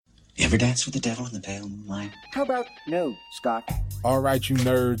Ever dance with the devil in the pale moonlight? How about no, Scott? All right, you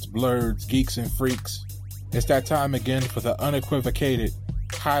nerds, blurs, geeks, and freaks. It's that time again for the unequivocated,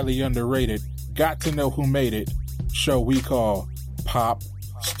 highly underrated, got to know who made it show we call Pop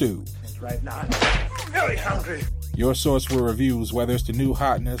Stew. Right now, I'm very hungry. Your source for reviews, whether it's the new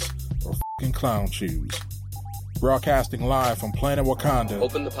hotness or f***ing clown shoes. Broadcasting live from planet Wakanda.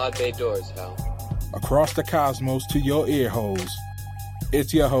 Open the pod bay doors, Hal. Across the cosmos to your ear holes.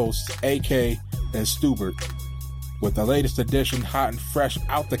 It's your host, AK and Stubert, with the latest edition hot and fresh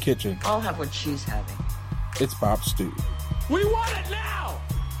out the kitchen. I'll have what she's having. It's Pop Stew. We want it now!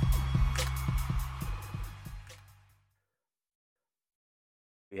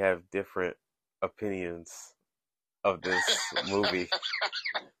 We have different opinions of this movie.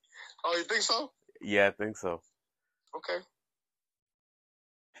 Oh, you think so? Yeah, I think so. Okay.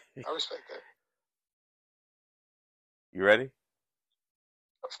 I respect that. You ready?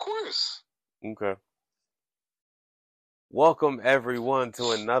 Of course. Okay. Welcome everyone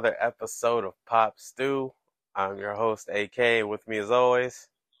to another episode of Pop Stew. I'm your host, AK, and with me as always.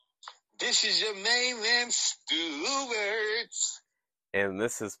 This is your main man, Stubert. And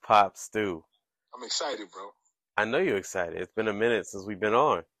this is Pop Stew. I'm excited, bro. I know you're excited. It's been a minute since we've been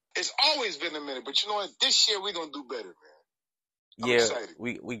on. It's always been a minute, but you know what? This year we're going to do better, man. I'm yeah, excited.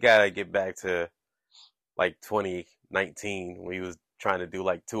 we got to get back to like 2019 when we was trying to do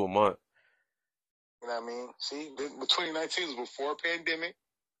like 2 a month. You know what I mean? See, 2019 was before pandemic.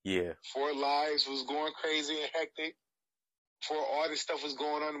 Yeah. Before lives was going crazy and hectic. Before all this stuff was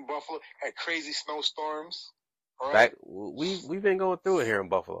going on in Buffalo. Had crazy snowstorms. All right? We've been going through it here in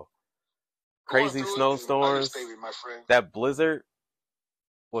Buffalo. Crazy snowstorms. My friend. That blizzard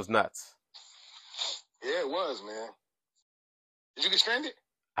was nuts. Yeah, it was, man. Did you get stranded?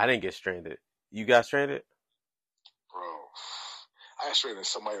 I didn't get stranded. You got stranded? Bro, I got stranded in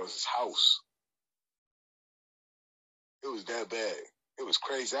somebody else's house. It was that bad. It was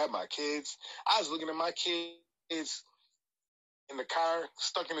crazy. I had my kids. I was looking at my kids in the car,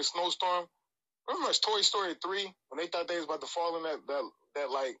 stuck in a snowstorm. Remember Toy Story 3 when they thought they was about to fall in that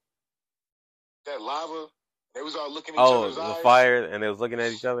lava? They was all looking at each other's eyes. Oh, the fire, and they was looking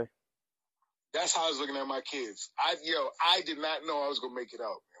at each other? That's how I was looking at my kids. I did not know I was going to make it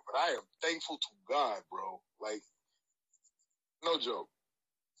out, man. But I am thankful to God, bro. Like, no joke.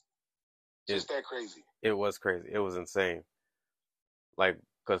 Just that crazy. It was crazy. It was insane. Like,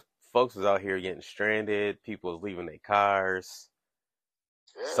 because folks was out here getting stranded. People was leaving their cars.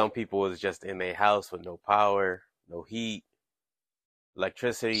 Yeah. Some people was just in their house with no power, no heat,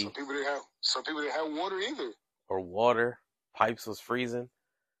 electricity. Some people didn't have water either. Or water. Pipes was freezing.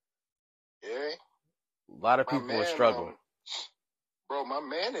 Yeah. A lot of people were struggling. Bro, my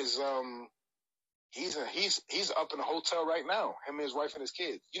man is he's up in a hotel right now. Him and his wife and his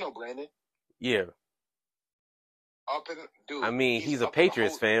kids. You know Brandon. Yeah. Dude. I mean, he's a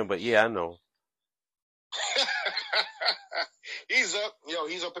Patriots fan, but yeah, I know. He's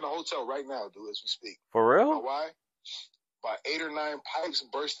up in a hotel right now, dude, as we speak. For real? You know why? About 8 or 9 pipes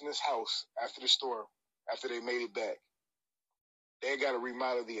burst in his house after the storm, after they made it back. They got to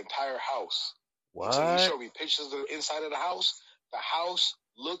remodel the entire house. What? He showed me pictures of the inside of the house. The house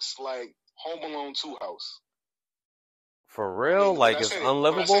looks like Home Alone 2 house. For real? I mean, like it's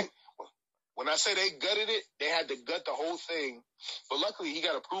unlivable? When I say they gutted it, they had to gut the whole thing. But luckily, he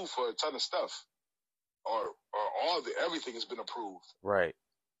got approved for a ton of stuff. Or everything has been approved. Right.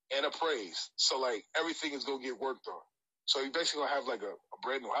 And appraised. So, like, everything is going to get worked on. So, he basically going to have, like, a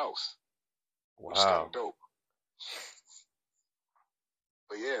brand new house. Wow. Which is kind of dope.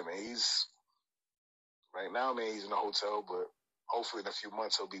 But, yeah, man, right now, man, he's in a hotel. But hopefully in a few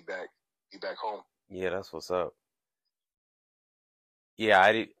months, he'll be back home. Yeah, that's what's up.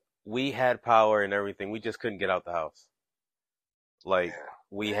 Yeah, we had power and everything. We just couldn't get out the house. Like,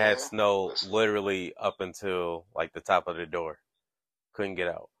 we had snow literally up until, like, the top of the door. Couldn't get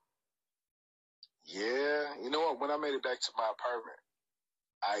out. Yeah. You know what? When I made it back to my apartment,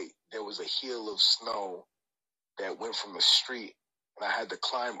 there was a hill of snow that went from the street, and I had to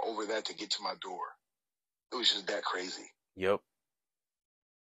climb over that to get to my door. It was just that crazy. Yep.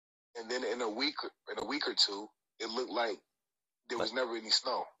 And then in a week or two, it looked like there was never any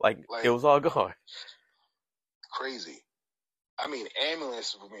snow. Like it was all gone. Crazy. I mean,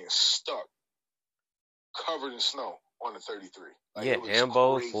 ambulances were being stuck, covered in snow on the 33. Like, yeah,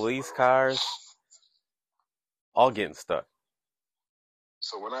 ambos, police cars, all getting stuck.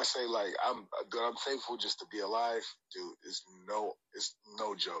 So when I say, like, I'm thankful just to be alive, dude, it's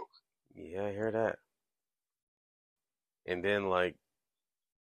no joke. Yeah, I hear that. And then, like,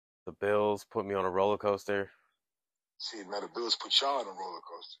 the Bills put me on a roller coaster. See, now the Bills put y'all on a roller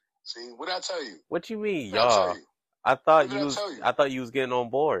coaster. See, what did I tell you? What you mean, What did I tell y'all? you? I thought What did you I was. tell you? I thought you was getting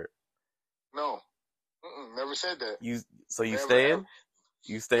on board. No. Never said that. So you Never, staying? ever.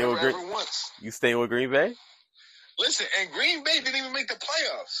 You staying Never, with Green? ever once. You staying with Green Bay? Listen, and Green Bay didn't even make the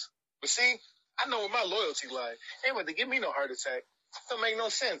playoffs. But see, I know what my loyalty lies. They ain't about to give me no heart attack. Don't make no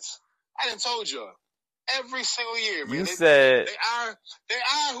sense. I done told y'all. Every single year, man. You said They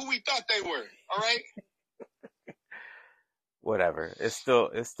are who we thought they were. All right? whatever. It's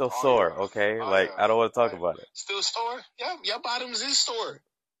still Oh, sore. yeah. Okay, Oh, like yeah. I don't want to talk Right. about it. Still store? Yeah, your bottoms is store.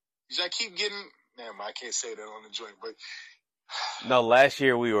 I keep getting. Damn, I can't say that on the joint, but No, last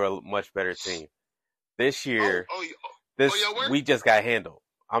year we were a much better team. This year, y'all were? we just got handled.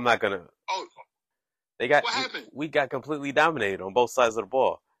 I'm not gonna. Oh, What happened? We got completely dominated on both sides of the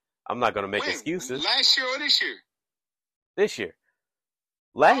ball. I'm not gonna make when? excuses. Last year or this year? This year,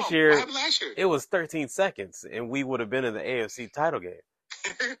 last What year, happened last year? it was 13 seconds, and we would have been in the AFC title game.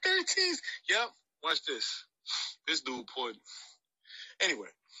 13. Yep. Watch this. This dude pulled. Anyway,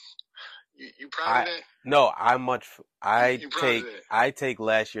 you proud of that? No, I take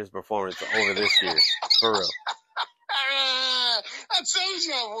last year's performance over this year for real. I told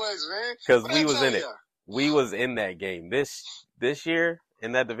y'all boys, man. Because What we I was tell in it. y'all? We was in that game. This year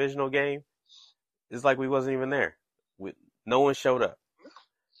in that divisional game, it's like we wasn't even there. No one showed up.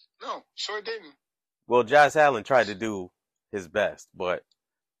 No, sure didn't. Well, Josh Allen tried to do his best, but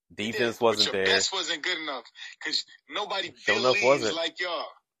defense wasn't but your there. best wasn't good enough because nobody Sure enough believes wasn't. like y'all.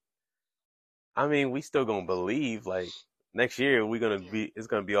 I mean, we still gonna believe. Like next year, it's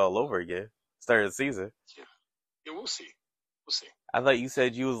gonna be all over again. Start of the season. Yeah, we'll see. We'll see. I thought you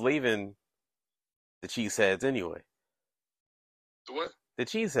said you was leaving the Cheeseheads anyway. The what? The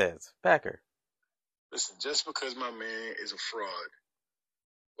Cheeseheads, Packer. Listen, just because my man is a fraud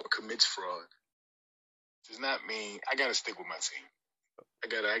or commits fraud does not mean I gotta stick with my team.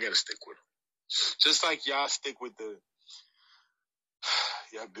 I gotta stick with them. Just like y'all stick with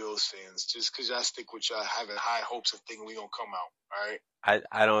y'all Bills fans. Just because y'all stick with y'all having high hopes of thinking we gonna come out. All right.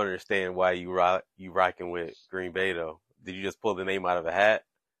 I don't understand why you rocking with Green Bay though. Did you just pull the name out of a hat?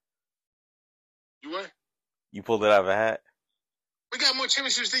 You what? You pulled it out of a hat? We got more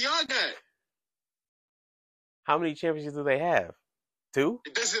championships than y'all got. How many championships do they have? 2?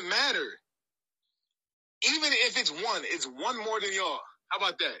 It doesn't matter. Even if it's one more than y'all. How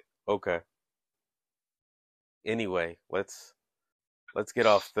about that? Okay. Anyway, let's get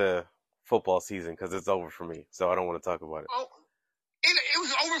off the football season because it's over for me. So I don't want to talk about it. Oh, it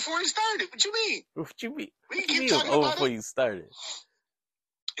was over before it started. What you mean? What you mean? We What can you keep mean it was talking over about before it. you started?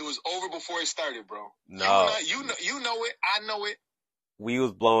 It was over before it started, bro. No. You know it. I know it. We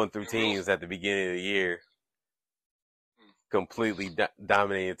was blowing through teams at the beginning of the year. Completely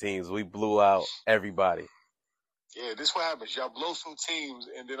dominating teams. We blew out everybody. Yeah, this what happens. Y'all blow through teams,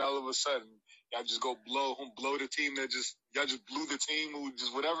 and then all of a sudden, y'all just go blow the team y'all just blew the team who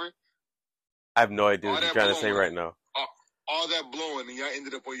just whatever. I have no idea what you're trying to say right now. All that blowing, and y'all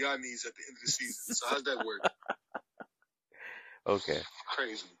ended up on y'all knees at the end of the season. So how's that work? Okay.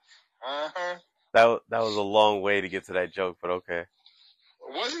 Crazy. Uh-huh. That was a long way to get to that joke, but okay.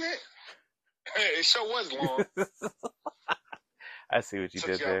 Wasn't it? It sure was long. I see what you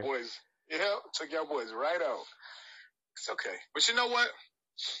did there. Took y'all boys right out. It's okay. But you know what?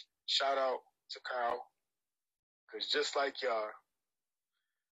 Shout out to Kyle. Because just like y'all,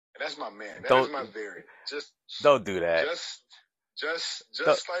 and that's my man. That is my variant. Don't do that.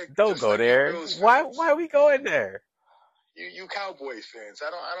 Don't go there. Why are we going there? You Cowboys fans. I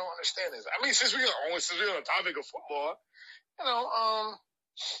don't understand this. I mean, since we're on the topic of football,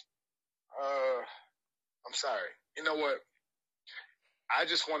 I'm sorry. You know what? I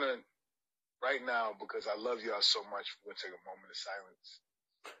just want to, right now, because I love y'all so much, we're going to take a moment of silence.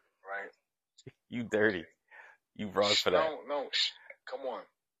 Right? You dirty. You wrong for that. No. Come on.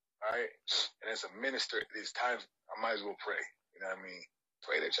 All right? And as a minister, it's time, I might as well pray. You know what I mean?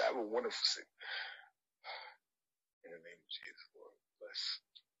 Pray that you have a wonderful season. In the name of Jesus, Lord, bless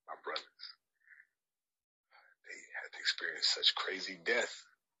my brothers. They had to experience such crazy death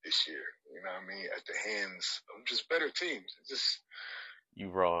this year. You know what I mean? At the hands of just better teams. You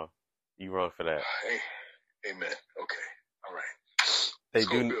wrong. You wrong for that. Hey, amen. Okay. All right. They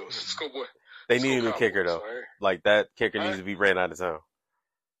Let's do. go Bills. Let's go, boy. They need a new kicker though. Right? Like that kicker needs to be ran out of town.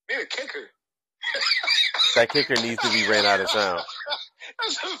 Need a kicker. That kicker needs to be ran out of town.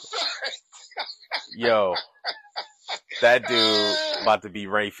 That's a fact. Yo, that dude about to be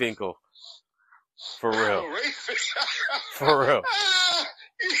Ray Finkel. For real. For real.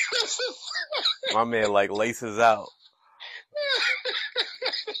 My man like laces out.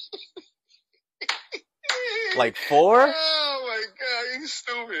 Like 4? Oh my god, you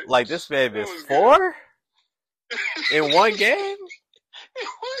stupid. Like this man That missed was 4 in one game?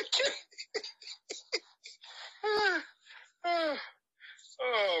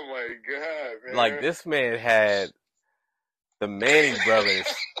 Oh my god, man. Like this man had the Manning brothers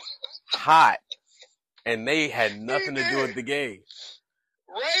hot, and they had nothing to do with the game.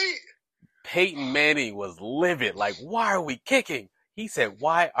 Right? Peyton Manning was livid. Like, why are we kicking? He said,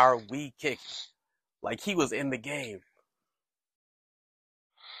 why are we kicking? Like he was in the game.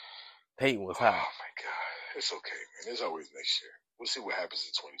 Peyton was hot. Oh my god. It's okay, man. There's always next year. We'll see what happens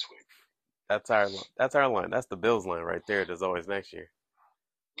in 2020. That's our line. That's the Bills line right there. There's always next year.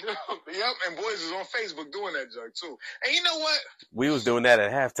 Yep, and boys is on Facebook doing that junk too. And you know what? We was doing that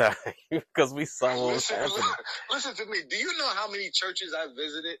at halftime because we saw what was happening. Listen to me. Do you know how many churches I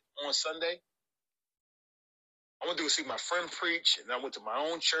visited on Sunday? I went to go see my friend preach, and I went to my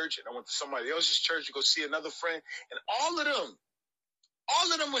own church, and I went to somebody else's church to go see another friend, and all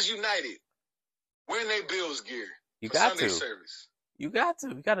of them was united wearing their Bills gear. You for got Sunday to. service. You got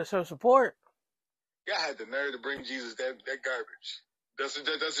to show support. Y'all had the nerve to bring Jesus that garbage. That's what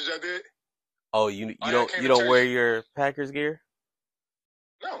y'all did? Oh, you Oh, don't came you to don't church? wear your Packers gear?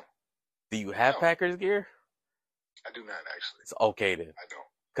 No, Do you have No. Packers gear? I do not actually. It's okay then, I don't.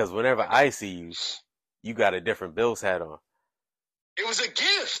 because whenever I see you, you got a different Bills hat on. It was a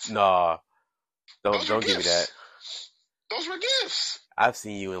gift. Nah, Those were don't give me that. gifts. Those were gifts. I've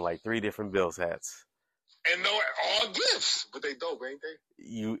seen you in like 3 different Bills hats. And no, all gifts. But they dope, ain't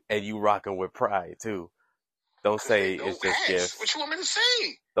they? You rocking with pride too. Don't say They it's dope just hats. gifts. What you want me to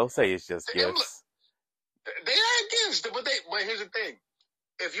say? Don't say it's just They- gifts. They are gifts, but here's the thing.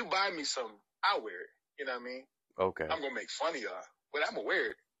 If you buy me something, I'll wear it. You know what I mean? Okay. I'm gonna make fun of y'all, but I'm gonna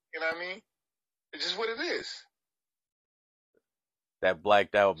wear it. You know what I mean? It's just what it is. That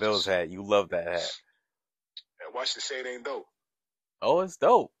blacked out Bills hat, you love that hat. And watch the say it ain't dope. Oh, it's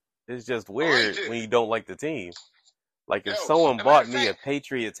dope. It's just weird it. when you don't like the team. Like if Yo, someone as a bought matter of me a fact-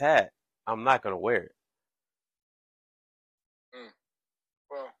 Patriots hat, I'm not gonna wear it.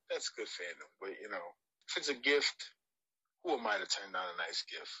 Well, that's good fandom, but you know, if it's a gift, who am I to turn down a nice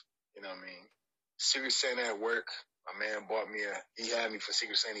gift? You know what I mean? Secret Santa at work, my man bought me he had me for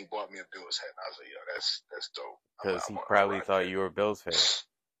Secret Santa, he bought me a Bills hat. And I was like, yo, that's dope. Because he I'm probably rock thought that. you were a Bills fan.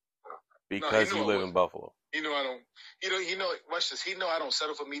 he Because knew you I live in wasn't. Buffalo. You know I don't. You know. Watch this. He know I don't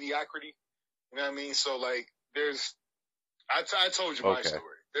settle for mediocrity. You know what I mean? So like, I told you my Okay.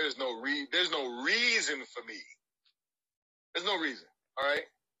 story. There's no reason for me. There's no reason. All right.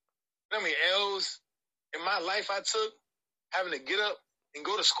 You know how many L's in my life I took having to get up and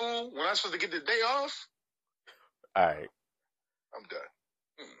go to school when I'm supposed to get the day off? All right. I'm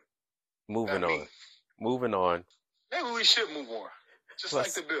done. Moving Not me. on. Moving on. Maybe we should move on, just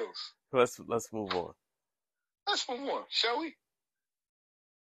Let's- like the Bills. Let's move on. Let's move on, shall we?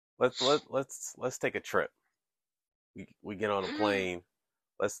 Let's take a trip. We get on a plane.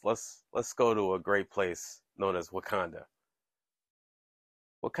 Let's go to a great place known as Wakanda.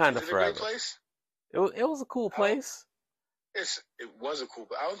 Wakanda Is it a forever. great place? It was a cool place. It was a cool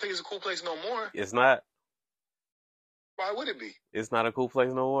place. I don't think it's a cool place no more. It's not. Why would it be? It's not a cool place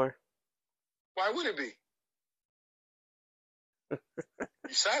no more. Why would it be?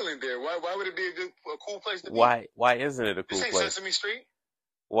 You're silent there. Why would it be a cool place to be? Why isn't it a cool This ain't place? Sesame Street.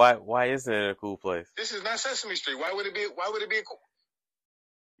 Why isn't it a cool place? This is not Sesame Street. Why would it be a cool?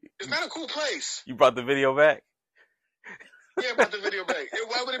 It's not a cool place. You brought the video back? Yeah, about the video back.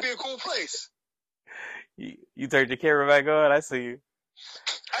 Why would it be a cool place? You turned your camera back on? I see you.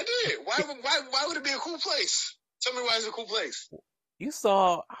 I did. Why would it be a cool place? Tell me why it's a cool place. You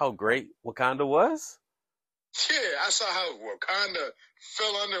saw how great Wakanda was? Yeah, I saw how Wakanda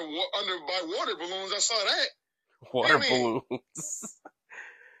fell under by water balloons. I saw that. Water What do you mean? balloons.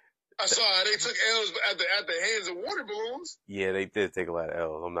 I saw how they took L's at the hands of water balloons. Yeah, they did take a lot of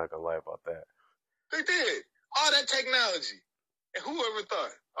L's. I'm not gonna lie about that. They did. All that technology. And whoever thought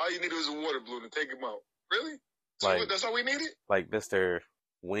all you needed was a water balloon to take him out? Really? So Like- that's all we needed? Like Mr.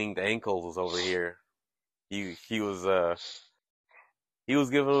 Winged Ankles was over here. He was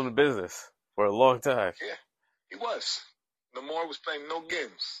giving them the business for a long time. Yeah, he was. Namor was playing no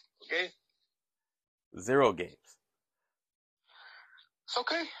games. Okay? 0 games. It's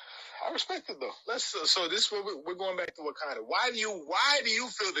okay. I respect it though. Let's. So this is where we're going back to Wakanda. Why do you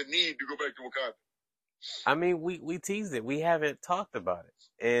feel the need to go back to Wakanda? I mean, we teased it. We haven't talked about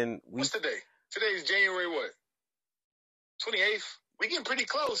it, and What's today? Today's January what? 28th. We getting pretty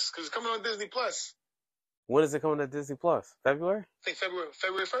close because it's coming on Disney Plus. when is it coming to Disney Plus? February? I think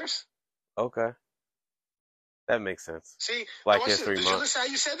February 1st. Okay, that makes sense. See, Black watch this. History Did Month. you listen how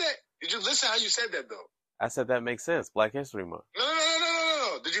you said that? Did you listen how you said that though? I said that makes sense. Black History Month.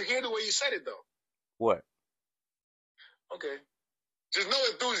 No. Did you hear the way you said it, though? What? Okay. Just no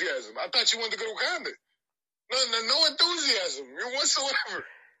enthusiasm. I thought you wanted to go to Wakanda. No enthusiasm whatsoever.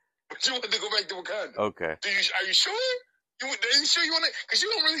 But you wanted to go back to Wakanda. Okay. Are you sure? Are you sure you want to? Because you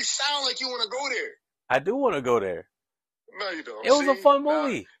don't really sound like you want to go there. I do want to go there. No, you don't. It was a fun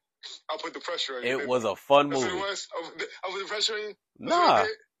movie. I'll put the pressure on you. It was a fun movie. That's what it was? I'll put the pressure on you? Nah,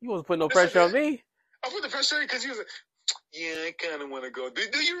 you wasn't putting no pressure on me. I put the pressure on you because you was like, yeah, I kind of want to go. Do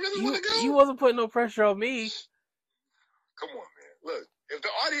you really want to go? You wasn't putting no pressure on me. Come on, man. Look, if the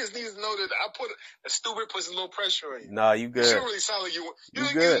audience needs to know that I put a stupid puts a little pressure on you. Nah, you good. You don't really sound like you want. You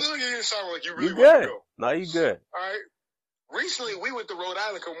good. You didn't sound like you really You want good. to go. Nah, you good. All right. Recently, we went to Rhode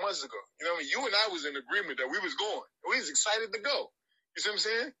Island a couple months ago. You know what I mean? You and I was in agreement that we was going. We was excited to go. You see what I'm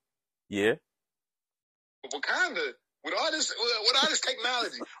saying? Yeah. But Wakanda, with all this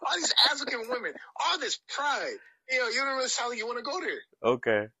technology, all these African women, all this pride, you don't really sound like you want to go there.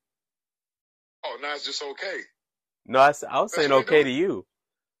 Okay. Oh, now it's just okay. No, I was saying okay to you.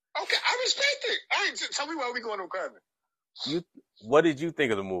 Okay, I respect it. All right, tell me why we going to Wakanda. What did you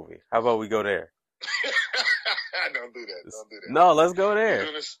think of the movie? How about we go there? Don't do that. No, let's go there.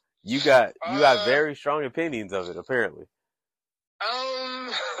 You got very strong opinions of it, apparently.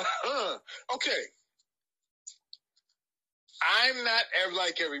 Okay. I'm not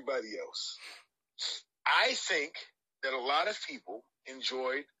like everybody else. I think that a lot of people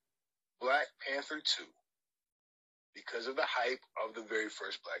enjoyed Black Panther 2 because of the hype of the very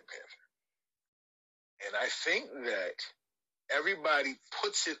first Black Panther. And I think that everybody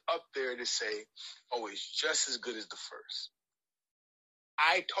puts it up there to say, oh, it's just as good as the first.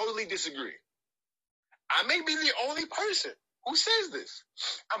 I totally disagree. I may be the only person who says this.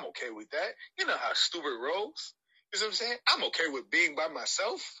 I'm okay with that. You know how stupid rolls? You know what I'm saying? I'm okay with being by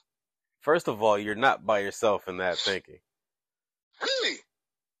myself. First of all, you're not by yourself in that thinking. Really?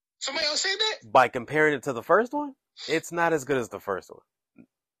 Somebody else said that? By comparing it to the first one, it's not as good as the first one.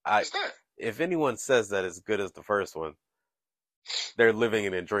 It's not. If anyone says that it's good as the first one, they're living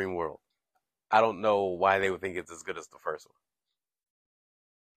in a dream world. I don't know why they would think it's as good as the first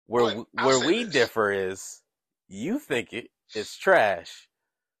one. Where we differ is, you think it's trash.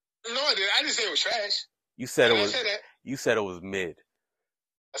 No, I didn't. I didn't say it was trash. You said I it didn't was. say that. You said it was mid.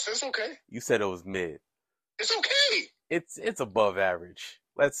 I said it's okay. You said it was mid. It's okay. It's above average.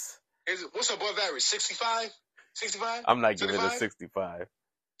 What's above average? 65? 65? I'm not 75? giving it a 65.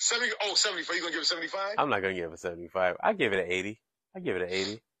 70? Oh, 75. You gonna give it 75? I'm not gonna give it a 75. I give it an 80. I give it an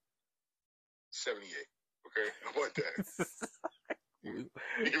 80. 78. Okay, how about that? You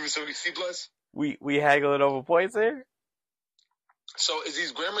give it 70 C plus? We haggling over points here. So is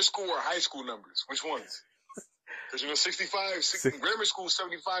these grammar school or high school numbers? Which ones? Because 65, grammar school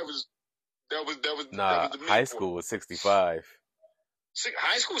 75 was that was the high school was 65.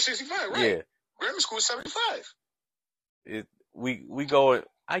 High school 65, right? Yeah. Grammar school 75. We go.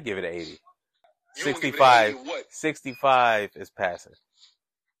 I give it an 80. You 65. What? 65 is passing.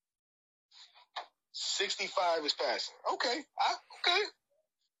 65 is passing. Okay. Okay.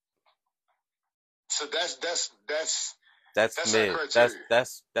 So that's mid.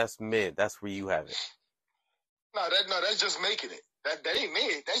 That's mid. That's where you have it. No, that's just making it. That ain't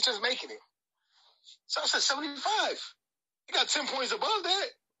mid. That's just making it. So I said 75. You got 10 points above that.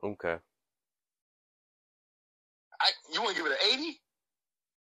 Okay. You want to give it an 80?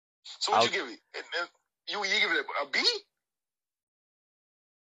 So what you give it? You give it a B?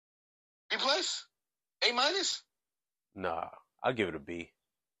 B plus? A minus? Nah, I'll give it a B.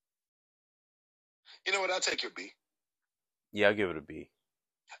 You know what? I'll take your B. Yeah, I'll give it a B.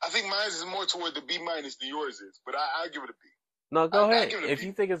 I think mine is more toward the B minus than yours is, but I'll give it a B. No, go ahead. If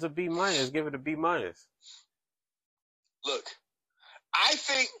you think it's a B minus, give it a B minus. Look, I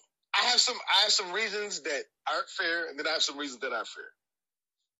think I have some reasons that aren't fair, and then I have some reasons that are fair.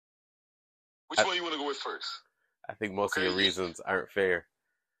 Which one you want to go with first? I think most of your reasons aren't fair.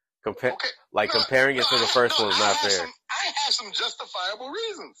 Comparing it to the first one is not fair. I have some justifiable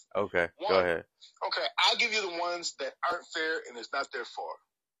reasons. Okay, go ahead. Okay, I'll give you the ones that aren't fair and it's not their fault.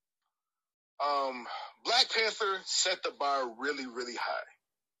 Black Panther set the bar really, really high,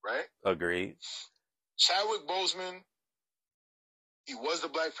 right? Agreed. Chadwick Boseman, he was the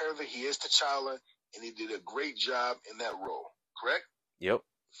Black Panther, he is T'Challa, and he did a great job in that role, correct? Yep.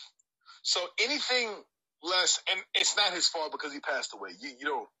 So anything less, and it's not his fault because he passed away. You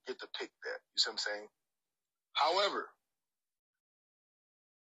don't get to pick that. You see what I'm saying? However,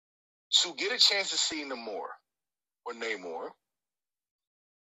 to get a chance to see Namor or Namor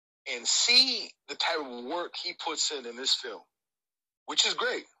and see the type of work he puts in this film, which is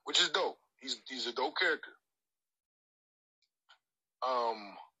great, which is dope. He's a dope character.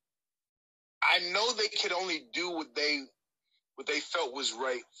 I know they could only do what they felt was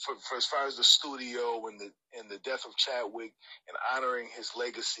right for as far as the studio and the death of Chadwick and honoring his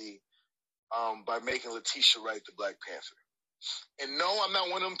legacy by making Letitia Wright the Black Panther. And no, I'm not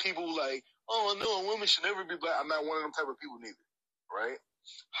one of them people who like, oh no, women should never be black. I'm not one of them type of people neither, right?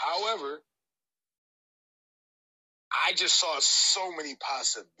 However, I just saw so many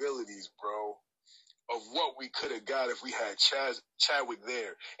possibilities, bro, of what we could have got if we had Chadwick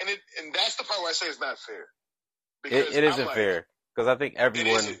there. And that's the part where I say it's not fair. Because it isn't fair. Because I think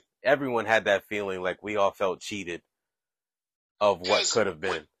everyone had that feeling, like we all felt cheated of what could have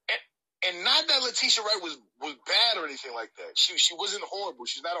been. And not that Letitia Wright was bad or anything like that. She wasn't horrible.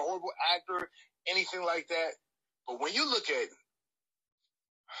 She's not a horrible actor, anything like that. But when you look at, man,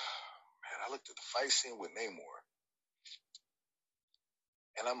 I looked at the fight scene with Namor,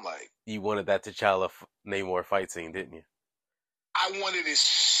 and I'm like, you wanted that T'Challa Namor fight scene, didn't you? I wanted it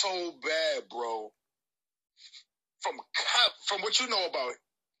so bad, bro. From what you know about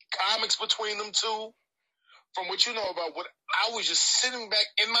comics between them two, from what you know about what I was just sitting back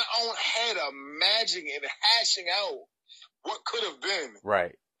in my own head, imagining and hashing out what could have been.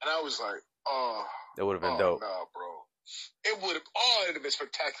 Right. And I was like, oh. That would have been dope. Nah, bro. It'd have been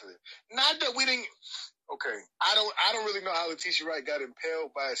spectacular. Not that we didn't, okay. I don't really know how Letitia Wright got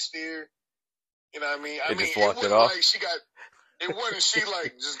impaled by a steer. You know what I mean? Just walked it off. Like it wasn't she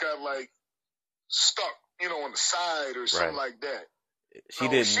like just got like stuck, on the side or something like that. She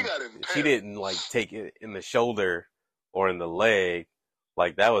didn't like take it in the shoulder or in the leg.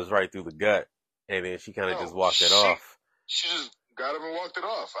 Like that was right through the gut. And then she kind of just walked it off. She just got up and walked it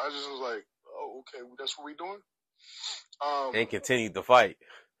off. I just was like, oh, okay, that's what we doing? And continued the fight.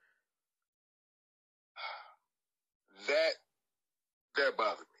 That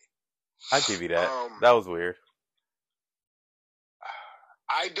bothered me. I give you that. That was weird.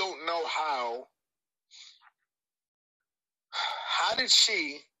 I don't know how did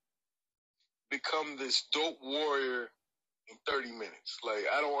she become this dope warrior in 30 minutes? Like,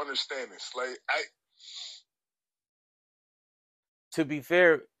 I don't understand this. Like, to be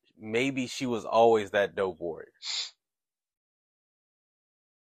fair, maybe she was always that dope warrior.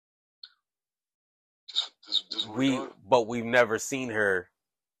 But we've never seen her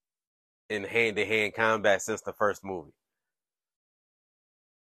in hand-to-hand combat since the first movie.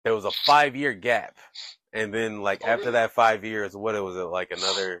 There was a 5-year gap. And then, after that 5 years, what was it, like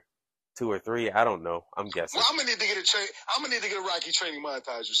another 2 or 3? I don't know. I'm guessing. Well, I'm gonna need to get a Rocky training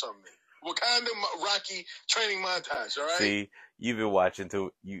montage or something. Wakanda Rocky training montage, all right? See, you've been watching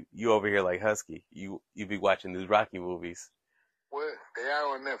you over here like Husky. You be watching these Rocky movies. Well, they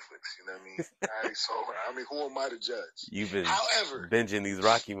are on Netflix, you know what I mean? All right, so, who am I to judge? You've been binging these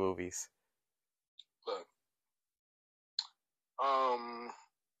Rocky movies. Look.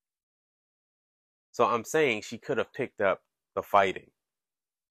 So I'm saying she could have picked up the fighting.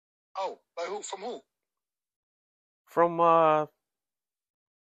 Oh, like who? From who? From,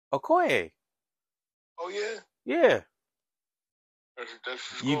 Okoye. Oh, yeah? Yeah.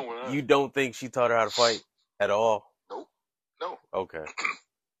 That's you don't think she taught her how to fight at all? Nope. No. Okay.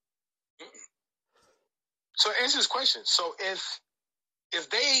 So answer this question. So if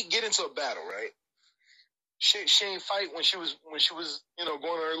they get into a battle, right? She ain't fight when she was going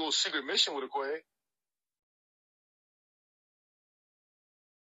on her little secret mission with Okoye.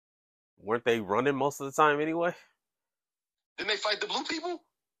 Weren't they running most of the time anyway? Didn't they fight the blue people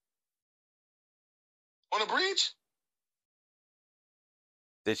on a bridge?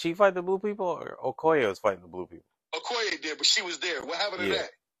 Did she fight the blue people, or Okoye was fighting the blue people? Okoye did, but she was there. What happened to that?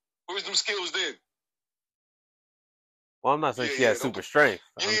 Where was them skills then? Well, I'm not saying she had super strength.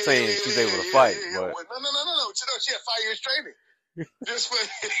 I'm saying she's able to fight. But... No. She had 5 years training. Just for...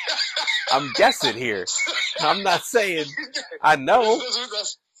 I'm guessing here. I'm not saying I know.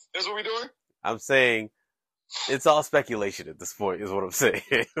 That's what we're doing? I'm saying it's all speculation at this point, is what I'm saying.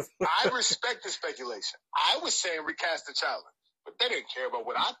 I respect the speculation. I was saying recast T'Challa, but they didn't care about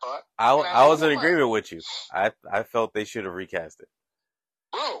what I thought. I was in agreement with you. I felt they should have recast it.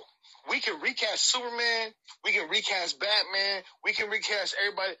 Bro, we can recast Superman. We can recast Batman. We can recast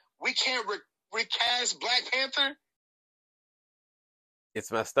everybody. We can't recast Black Panther.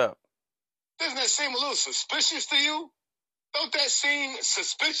 It's messed up. Doesn't that seem a little suspicious to you? Don't that seem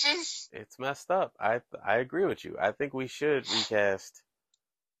suspicious? It's messed up. I agree with you. I think we should recast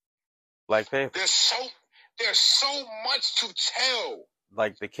Black Panther. There's so much to tell.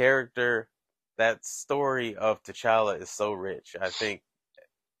 Like the character, that story of T'Challa is so rich. I think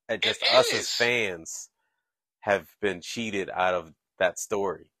just us as fans have been cheated out of that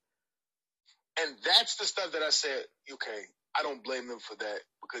story. And that's the stuff that I said, okay, I don't blame them for that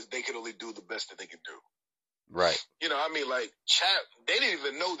because they could only do the best that they could do. Right. You know, I mean, like, they didn't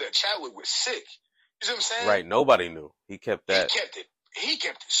even know that Chadwick was sick. You see what I'm saying? Right. Nobody knew. He kept that. He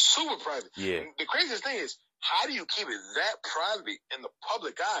kept it super private. Yeah. And the craziest thing is, how do you keep it that private in the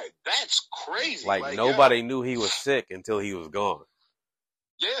public eye? That's crazy. Like nobody knew he was sick until he was gone.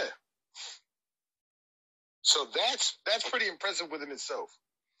 Yeah. So that's pretty impressive within itself.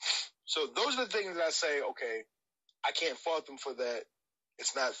 So those are the things that I say, okay, I can't fault them for that.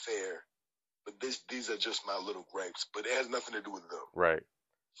 It's not fair. But these are just my little gripes. But it has nothing to do with them. Right.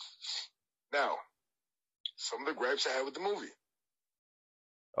 Now, some of the gripes I have with the movie.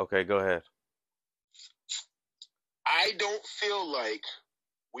 Okay, go ahead. I don't feel like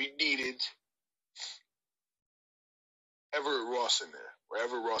we needed Everett Ross in there, or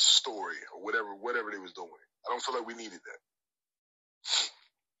Everett Ross' story, or whatever they was doing. I don't feel like we needed that.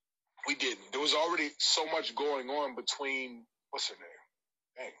 We didn't. There was already so much going on between, what's her name?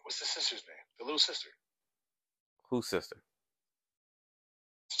 Dang, what's the sister's name? The little sister. Whose sister?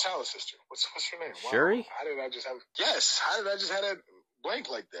 T'Challa's sister. What's her name? Wow. Shuri? How did I just have that blank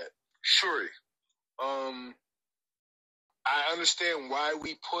like that? Shuri. I understand why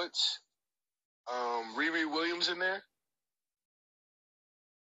we put Riri Williams in there.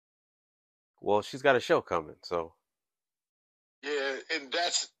 Well, she's got a show coming, so. Yeah, and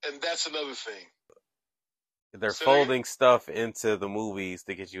that's another thing. They're folding stuff into the movies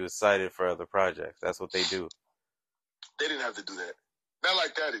to get you excited for other projects. That's what they do. They didn't have to do that. Not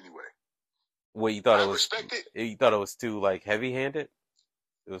like that, anyway. Well, you thought I it was. Respect it. You thought it was too like heavy-handed.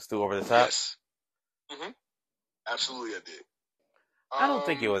 It was too over the top. Yes. Absolutely, I did. I don't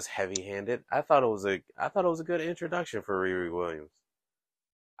think it was heavy-handed. I thought it was a good introduction for Riri Williams.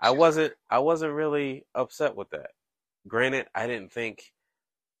 I wasn't really upset with that. Granted, I didn't think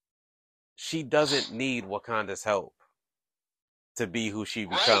she doesn't need Wakanda's help to be who she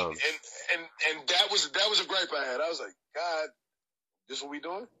becomes. Right. And that was a gripe I had. I was like, God, this what we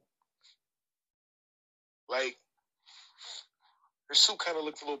doing? Like, her suit kind of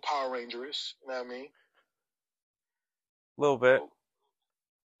looked a little Power Ranger-ish, you know what I mean? A little bit.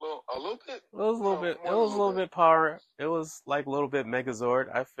 A little bit? It was a little bit. It was a little bit Power. It was like a little bit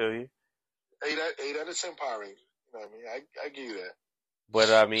Megazord. I feel you. 8 out of 10 Power Ranger. You know what I mean? I give you that. But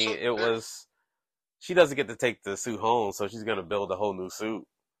I mean, it was. She doesn't get to take the suit home, so she's gonna build a whole new suit.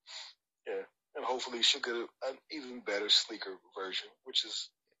 Yeah, and hopefully she'll get an even better, sleeker version,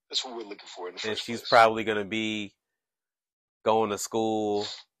 that's what we're looking for in the first place. And she's probably gonna be going to school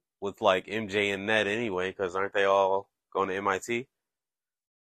with like MJ and Ned anyway, because aren't they all going to MIT?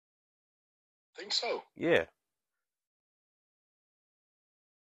 I think so. Yeah.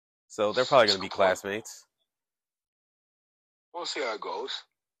 So they're probably gonna be classmates. We'll see how it goes.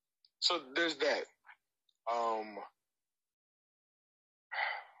 So there's that.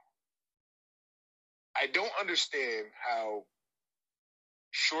 I don't understand how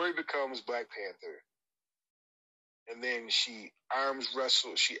Shuri becomes Black Panther, and then she arm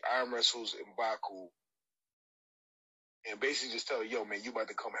wrestles M'Baku, and basically just tell her, "Yo, man, you about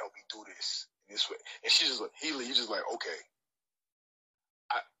to come help me do this way." And she's just like, he's just like, okay.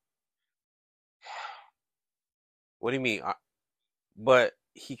 What do you mean? But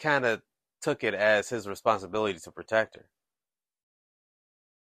he kind of took it as his responsibility to protect her.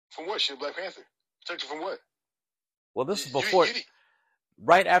 From what? She's Black Panther. Protect her from what? Well, this is before,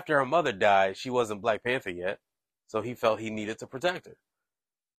 right after her mother died. She wasn't Black Panther yet, so he felt he needed to protect her.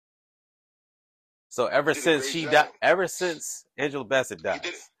 So ever since Angela Bassett died,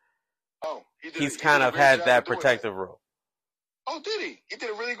 he's kind of had that protective role. Oh, did he? He did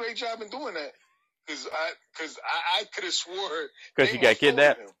a really great job in doing that. Because I could have swore because she got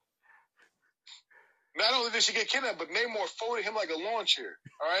kidnapped. Not only did she get kidnapped, but Namor folded him like a lawn chair.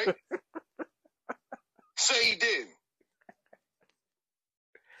 All right, say he did.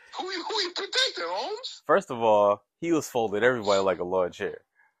 Who you protecting, Holmes? First of all, he was folded everybody like a lawn chair.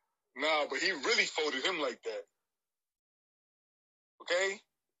 Nah, but he really folded him like that. Okay.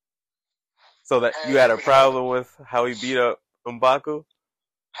 So that you had a problem with how he beat up M'Baku?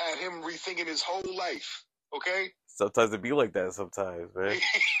 Had him rethinking his whole life. Okay. Sometimes it be like that. Sometimes, man.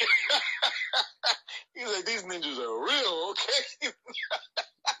 He's like, these ninjas are real, okay?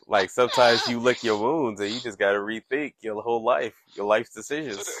 Like, sometimes you lick your wounds and you just gotta rethink your whole life, your life's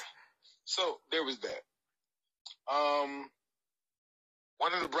decisions. So there was that.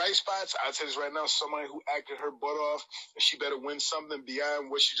 One of the bright spots, I'll tell you this right now, somebody who acted her butt off, and she better win something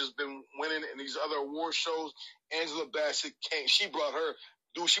beyond what she just been winning in these other award shows. Angela Bassett came. She brought her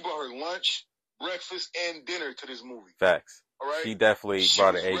lunch, breakfast, and dinner to this movie. Facts. All right. She definitely She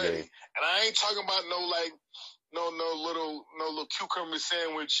brought was an A ready. game. And I ain't talking about no little cucumber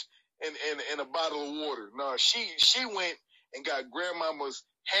sandwich and a bottle of water. No, she went and got grandmama's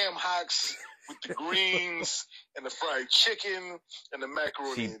ham hocks with the greens and the fried chicken and the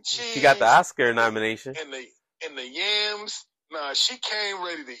macaroni and cheese. She got the Oscar nomination. And the yams. Nah, she came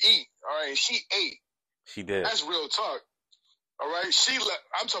ready to eat. All right, and she ate. She did. That's real talk. All right,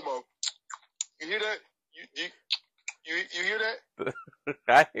 I'm talking about. You hear that? You hear that?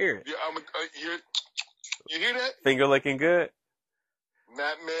 I hear it. Yeah, you hear that? Finger looking good.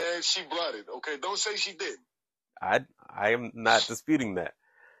 Not man, she brought it. Okay, don't say she didn't. I am not disputing that.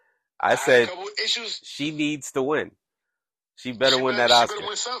 I said a couple issues. she needs to win. She better win that Oscar. She better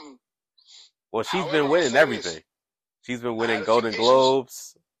win something. Well, she's However, been winning everything. this. She's been winning Golden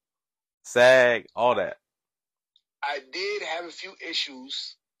Globes, SAG, all that. I did have a few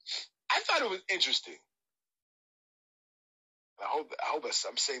issues. I thought it was interesting. I hope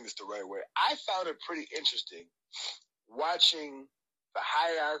I'm saying this the right way. I found it pretty interesting watching the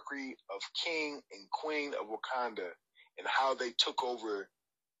hierarchy of king and queen of Wakanda and how they took over,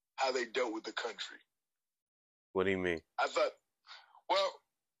 how they dealt with the country. What do you mean? I thought, well,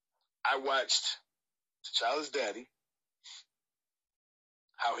 I watched T'Challa's daddy,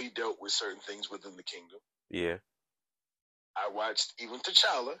 how he dealt with certain things within the kingdom. Yeah. I watched even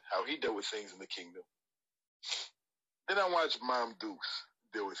T'Challa, how he dealt with things in the kingdom. Then I watched Mom Dukes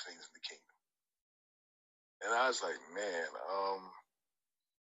deal with things in the kingdom. And I was like, man,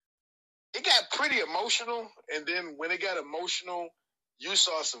 it got pretty emotional. And then when it got emotional, you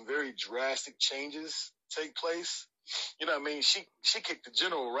saw some very drastic changes take place. You know what I mean? She kicked the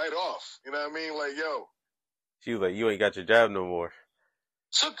general right off. You know what I mean? Like, yo. She was like, you ain't got your job no more.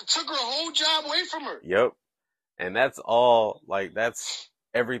 Took her whole job away from her. Yep. And that's all, like, that's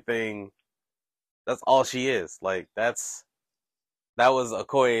everything. That's all she is. Like, that was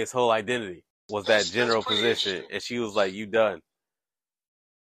Okoye's whole identity, was that general position. And she was like, you done.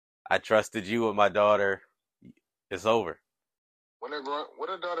 I trusted you with my daughter. It's over. When her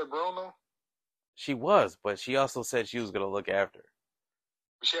daughter grown though? She was, but she also said she was going to look after her.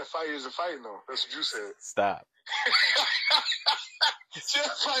 But she had 5 years of fighting though. That's what you said. Stop. She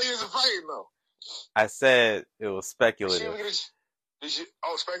had 5 years of fighting though. I said it was speculative. Speculative.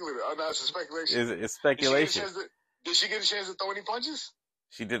 Oh, no, it's a speculation. It's speculation. Did she get a chance to throw any punches?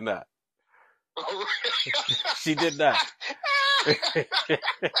 She did not. She did not.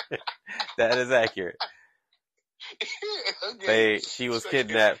 That is accurate. Okay. She was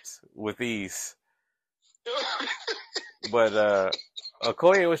kidnapped with ease. But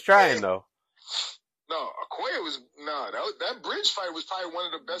Okoye was trying though. No, Okoye was that bridge fight was probably one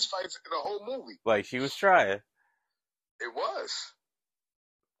of the best fights in the whole movie. Like, she was trying. It was.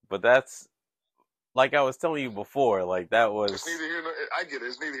 But that's, like I was telling you before, like, that was... It's neither here nor... I get it.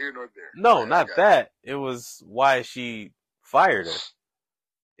 It's neither here nor there. No, right, not that. It was why she fired her.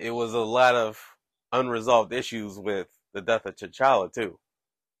 It was a lot of unresolved issues with the death of T'Challa, too.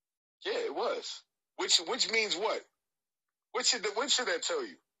 Yeah, it was. Which means what? What should that tell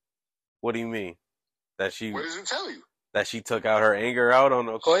you? What do you mean? That she... What does it tell you? That she took out her anger out on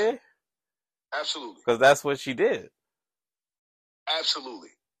Okoye? Absolutely. Because that's what she did. Absolutely.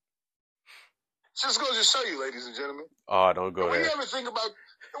 Just goes to show you, ladies and gentlemen. Oh, don't go there. When you ever think about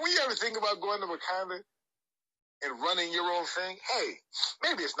going to Wakanda and running your own thing, hey,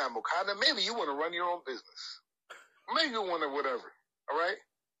 maybe it's not Wakanda. Maybe you want to run your own business. Maybe you want to whatever. All right?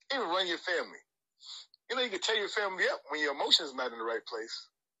 Even run your family. You know, you can tell your family up when your emotions not in the right place.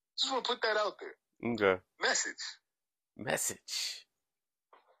 Just want to put that out there. Okay. Message.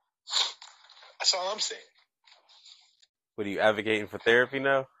 That's all I'm saying. What, are you advocating for therapy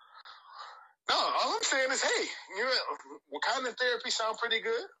now? No, all I'm saying is, hey, Wakanda therapy sound pretty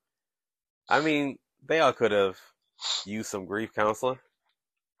good. I mean, they all could have used some grief counseling.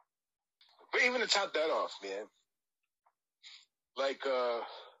 But even to top that off, man, like, I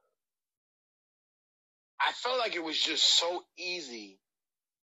felt like it was just so easy.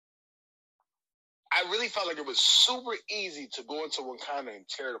 I really felt like it was super easy to go into Wakanda and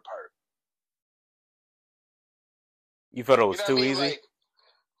tear it apart. You felt it was too easy? Like,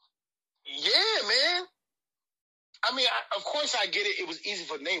 yeah, man. I mean, of course I get it. It was easy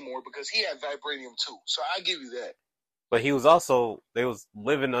for Namor because he had vibranium too. So I give you that. But they was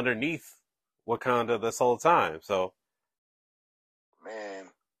living underneath Wakanda this whole time, so.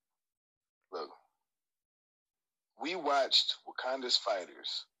 Man, look. We watched Wakanda's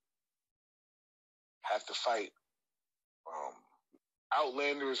fighters have to fight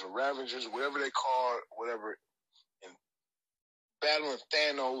Outlanders or Ravagers, whatever they call it, whatever, and battling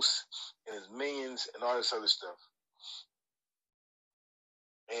Thanos and his minions and all this other stuff.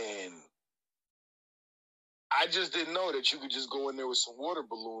 And I just didn't know that you could just go in there with some water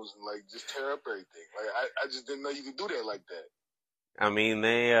balloons and like just tear up everything. Like I just didn't know you could do that like that. I mean,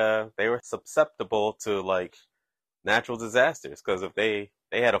 they were susceptible to like natural disasters because if they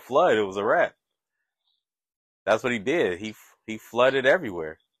had a flood, it was a wrap. That's what he did. He flooded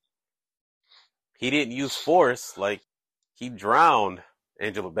everywhere. He didn't use force. Like, he drowned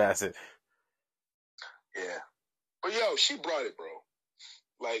Angela Bassett. Yeah. But yo, she brought it, bro.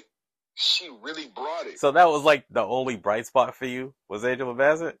 Like, she really brought it. So that was like the only bright spot for you was Angela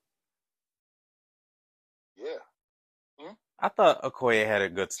Bassett? Yeah. I thought Okoye had a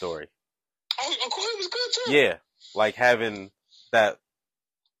good story. Oh, Okoye was good too. Yeah. Like having the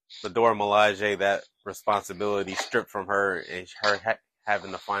Dora Milaje, that responsibility stripped from her and her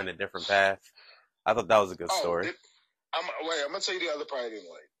having to find a different path. I thought that was a good story. I'm going to tell you the other part I didn't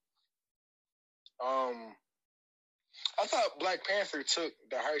like. I thought Black Panther took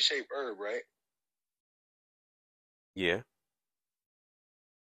the heart-shaped herb, right? Yeah.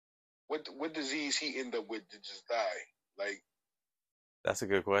 What disease he end up with to just die? Like, that's a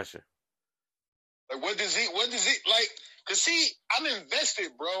good question. Like, what disease, like, cause see, I'm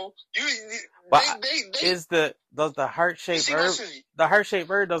invested, bro. Does the heart-shaped herb, the heart-shaped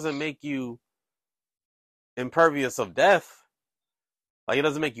herb doesn't make you impervious of death. Like, it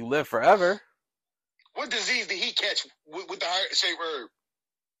doesn't make you live forever. What disease did he catch with the heart-shaped herb?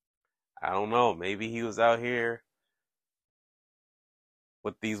 I don't know. Maybe he was out here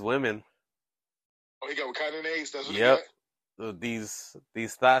with these women. Oh, he got Wakanda AIDS? That's what yep. he got?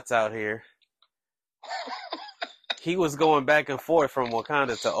 These thoughts out here. He was going back and forth from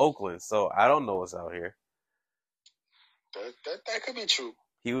Wakanda to Oakland, so I don't know what's out here. That could be true.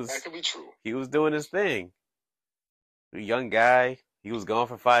 That could be true. He was doing his thing. A young guy. He was gone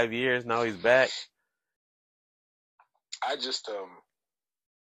for 5 years. Now he's back. I just,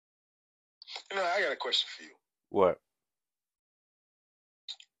 I got a question for you. What?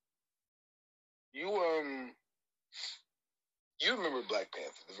 You remember Black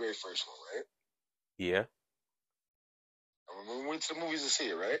Panther, the very first one, right? Yeah. I remember we went to the movies to see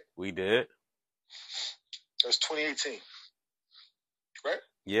it, right? We did. That was 2018. Right?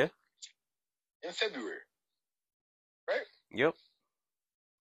 Yeah. In February. Right? Yep.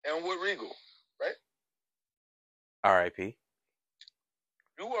 And with Regal, right? R.I.P.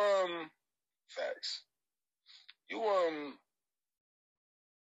 You, facts. You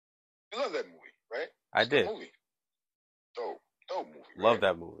love that movie, right? I did. That movie. Dope movie. Love right?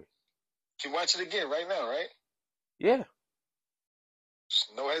 that movie. Can you watch it again right now, right? Yeah.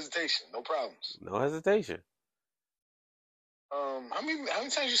 No hesitation, no problems. No hesitation. How many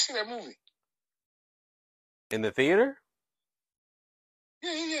times you seen that movie? In the theater?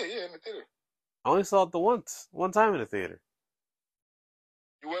 Yeah, in the theater. I only saw it one time in the theater.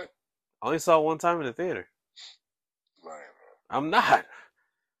 You what? I only saw it one time in the theater. Lying, man. I'm not.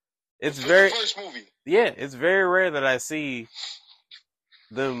 It's the first movie. Yeah, it's very rare that I see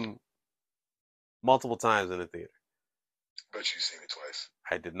them multiple times in the theater. Bet you've seen it twice.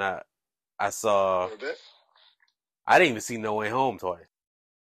 I did not. I saw. You bet? I didn't even see No Way Home twice.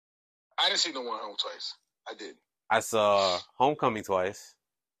 I didn't see No Way Home twice. I did. I saw Homecoming twice.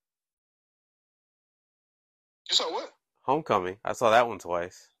 You saw what? Homecoming. I saw that one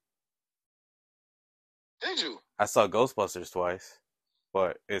twice. Did you? I saw Ghostbusters twice,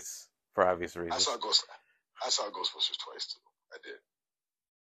 but it's for obvious reasons. I saw Ghostbusters twice too. I did.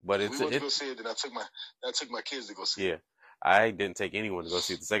 But we went to go see it, then I took my kids to go see it. Yeah. I didn't take anyone to go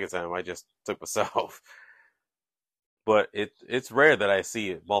see it the second time. I just took myself. But it's rare that I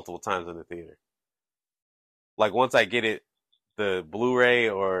see it multiple times in the theater. Like, once I get it, the Blu-ray,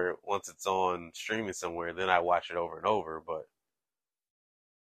 or once it's on streaming somewhere, then I watch it over and over. But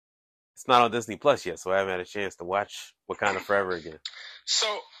it's not on Disney Plus yet, so I haven't had a chance to watch Wakanda Forever again. So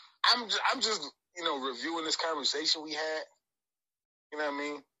I'm just reviewing this conversation we had. You know what I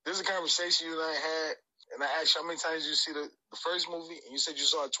mean? This is a conversation you and I had, and I asked you how many times you see the first movie, and you said you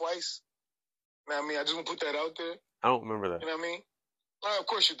saw it twice. You know what I mean? I just want to put that out there. I don't remember that. You know what I mean? Of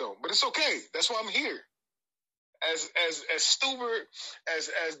course you don't, but it's okay. That's why I'm here. As stupid as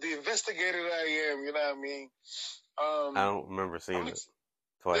the investigator that I am, you know what I mean? I don't remember seeing it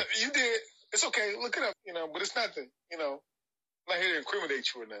twice. You did. It's okay. Look it up, but it's nothing, I'm not here to incriminate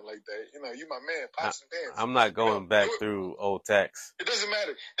you or nothing like that. You my man, Pops and Pans. I'm not going back through old texts. It doesn't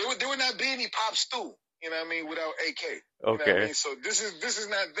matter. There would not be any Pop Stew, you know what I mean, without AK. Okay. You know what I mean? So this is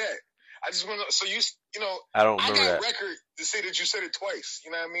not that. I just want to, so I don't remember I got that. record to say that you said it twice,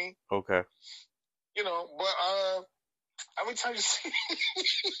 you know what I mean? Okay. But How many times you seen?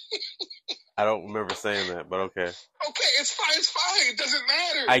 I don't remember saying that, but okay. Okay, it's fine. It's fine. It doesn't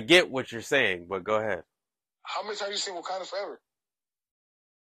matter. I get what you're saying, but go ahead. How many times you seen Wakanda Forever?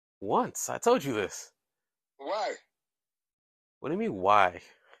 Once. I told you this. Why? What do you mean, why?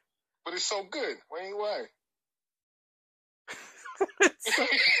 But it's so good. Why?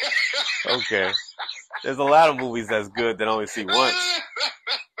 Okay. There's a lot of movies that's good that I only see once.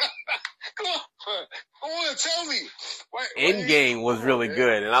 Come on, tell me. Why Endgame was really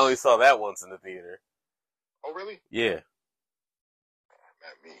good, and I only saw that once in the theater. Oh, really? Yeah.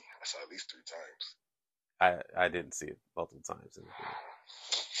 Not me. I saw it at least 3 times. I didn't see it multiple times in the theater.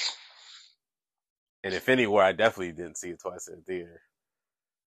 And if anywhere, I definitely didn't see it twice in the theater.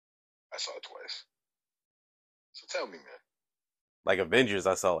 I saw it twice. So tell me, man. Like Avengers,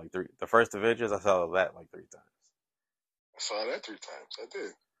 I saw like 3. The first Avengers, I saw that like 3 times. I saw that 3 times. I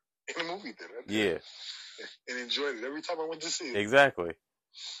did. In the movie theater. I did. Yeah. And enjoyed it every time I went to see it. Exactly.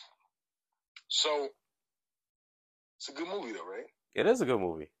 So, it's a good movie though, right? It is a good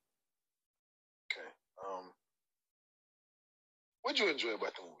movie. Okay. What'd you enjoy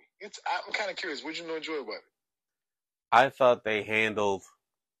about the movie? I'm kind of curious. What'd you enjoy about it? I thought they handled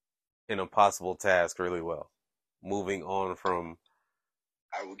an impossible task really well. Moving on from,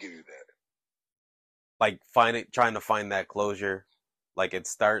 I will give you that. like, trying to find that closure. Like, it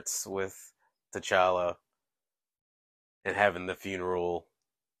starts with T'Challa and having the funeral,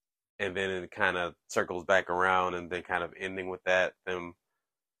 and then it kind of circles back around, and then kind of ending with that, them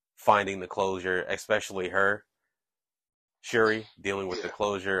finding the closure, especially her, Shuri, dealing with the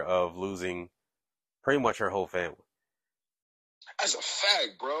closure of losing pretty much her whole family. That's a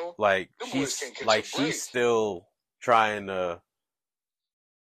fact, bro. Like, Them boys can't catch a break. she's still trying to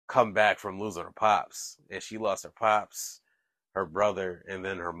come back from losing her pops, and she lost her pops, her brother, and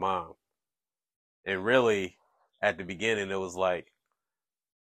then her mom. And really, at the beginning, it was like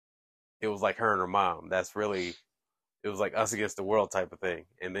her and her mom. It was like us against the world type of thing.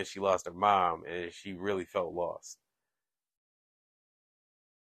 And then she lost her mom, and she really felt lost.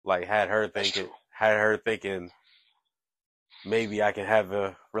 Like, had her thinking, maybe I can have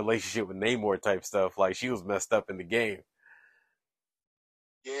a relationship with Namor type stuff. Like, she was messed up in the game.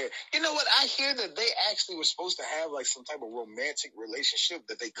 Yeah. You know what? I hear that they actually were supposed to have like some type of romantic relationship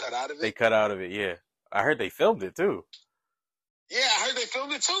that they cut out of it. They cut out of it, yeah. I heard they filmed it too. Yeah, I heard they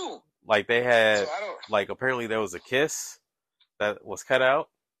filmed it too. Like, they had, like, apparently there was a kiss that was cut out.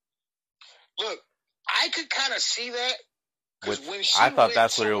 Look, I could kind of see that. Which I thought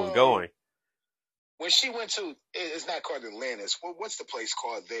that's where it was going. When she went to, it's not called Atlantis. What's the place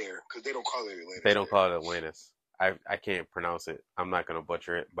called there? Because they don't call it Atlantis. They don't call it Atlantis. I can't pronounce it. I'm not going to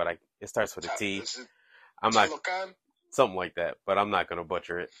butcher it, but it starts with a T. I'm not, something like that, but I'm not going to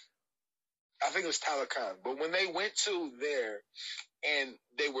butcher it. I think it was Talokan. But when they went to there and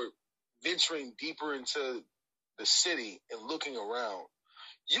they were venturing deeper into the city and looking around,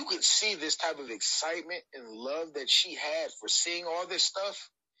 you could see this type of excitement and love that she had for seeing all this stuff.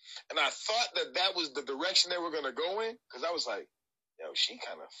 And I thought that was the direction they were going to go in, because I was like, yo, she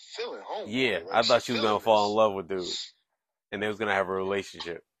kind of feeling home. Yeah, like, I thought she was going to fall in love with dude. And they was going to have a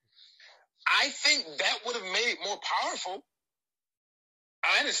relationship. I think that would have made it more powerful.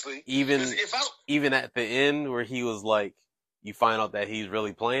 Honestly. Even at the end where he was like, you find out that he's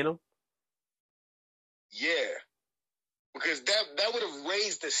really playing him? Yeah. Because that would have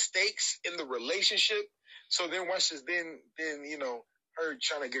raised the stakes in the relationship. So then once this, then you know, her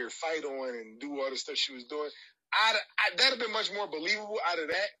trying to get her fight on and do all the stuff she was doing, that'd have been much more believable out of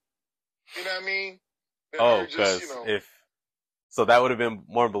that. You know what I mean? Because so that would have been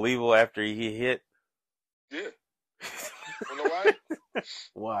more believable after he hit? Yeah. You know why?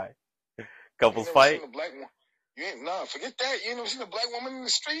 Why? Couples fight? Forget that. You ain't never seen a black woman in the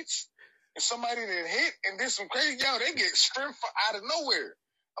streets? And somebody that hit and did some crazy, yo, they get strength out of nowhere.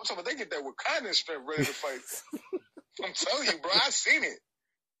 I'm talking about they get that Wakandan strength ready to fight. I'm telling you, bro, I seen it.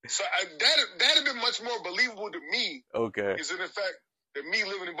 So that'd have been much more believable to me. Okay. Is in the fact that me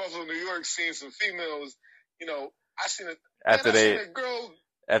living in Buffalo, New York, seeing some females, you know, I seen it. After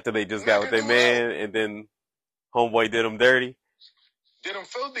they just got with their man, and then homeboy did them dirty. Did them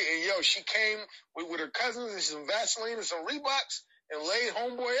filthy, and yo, she came with her cousins and some Vaseline and some Reeboks and laid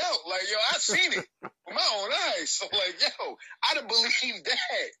homeboy out. Like, yo, I seen it with my own eyes. So, like, yo, I'd have believed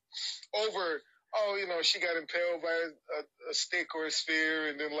that over, you know, she got impaled by a stick or a spear,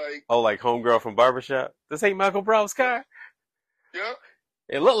 and then like, like homegirl from Barbershop. This ain't Michael Brown's car. Yeah,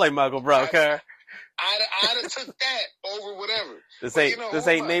 it looked like Michael Brown's car. I'd have took that over whatever. This ain't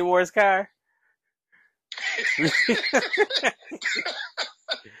Namor's car.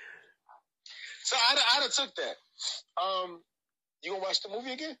 So I'd have took that. You gonna watch the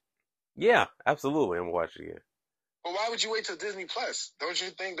movie again? Yeah, absolutely. I'm watching it. But why would you wait till Disney Plus? Don't you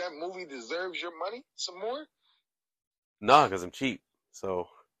think that movie deserves your money some more? Nah, because I'm cheap. So,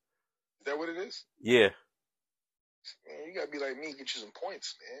 Is that what it is? yeah. Man, you gotta be like me, get you some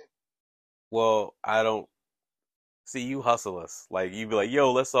points, man. Well, I don't see you hustle us. Like, you be like,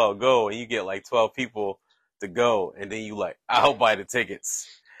 yo, let's all go. And you get like 12 people to go. And then you like, I'll buy the tickets.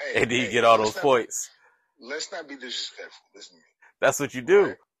 Hey, And then you get all those points. Let's not be disrespectful. Listen to me. That's what you do.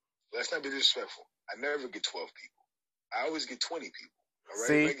 Right? Let's not be disrespectful. I never get 12 people. I always get 20 people. All right?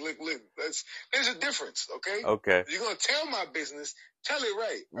 See? Like, look. There's a difference, okay? Okay. If you're going to tell my business, tell it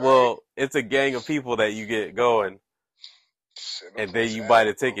right. Well, right? it's a gang of people that you get going. Shit, And then you buy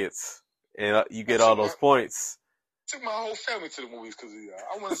the tickets. And you get all those points. Took my whole family to the movies because of you.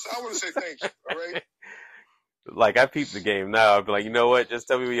 I want to say thank you, all right? Like, I peep the game now. I'll be like, you know what? Just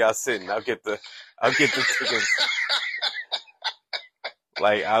tell me where y'all sitting. I'll get the tickets.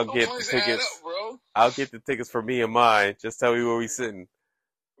 Like, I'll get the tickets. Up, bro. I'll get the tickets for me and mine. Just tell me where we sitting.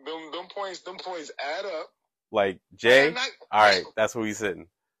 Them points add up. Like, Jay, all right, that's where we sitting.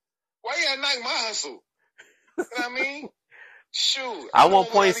 Why you gotta knock my hustle? You know what I mean? Shoot. I want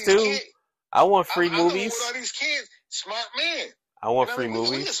points too. I want free movies. With all these kids, smart man. I want free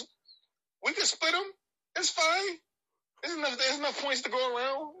movies. We can split them. It's fine. There's enough points to go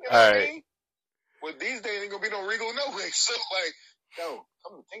around. You know what all I right. mean? Well, these days ain't gonna be no Regal no way. So like, yo,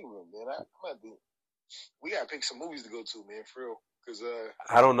 come to think of it, man. We gotta pick some movies to go to, man, for real. Cause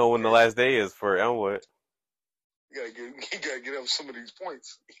I don't know when the last day is for Elmwood. You gotta get up some of these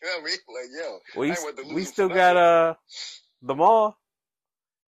points. You know what I mean? Like, yo, we still got the mall.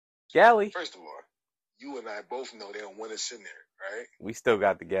 Galley. First of all, you and I both know they don't want us in there, right? We still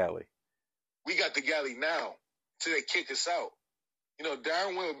got the galley. We got the galley now till they kick us out. You know,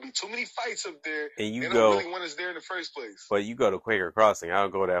 darn well would be too many fights up there. And they don't really want us there in the first place. But you go to Quaker Crossing. I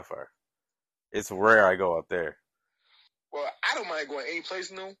don't go that far. It's rare I go up there. Well, I don't mind going any place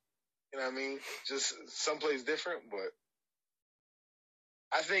new. You know what I mean? Just someplace different. But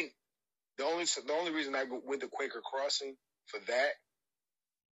I think the only reason I went to Quaker Crossing for that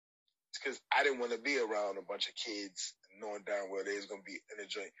is because I didn't want to be around a bunch of kids knowing darn well they was going to be in the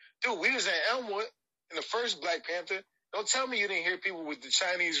joint. Dude, we was in Elmwood in the first Black Panther. Don't tell me you didn't hear people with the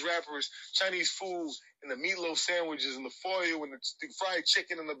Chinese rappers, Chinese food, and the meatloaf sandwiches, and the foil, and the fried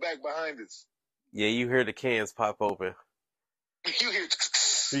chicken in the back behind us. Yeah, you hear the cans pop open. You hear...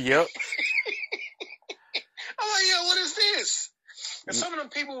 Yep. I'm like, yo, what is this? And some of them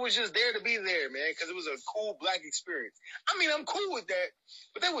people was just there to be there, man, because it was a cool Black experience. I mean, I'm cool with that,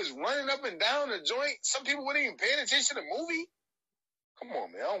 but they was running up and down the joint. Some people weren't even paying attention to the movie. Come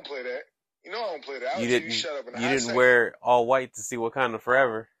on, man, I don't play that. You know I don't play that. You didn't wear all white to see Wakanda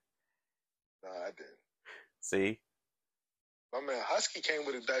Forever. No, I didn't. See? My man Husky came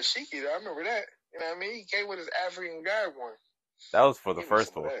with a dashiki. I remember that. You know what I mean? He came with his African guard one. That was for the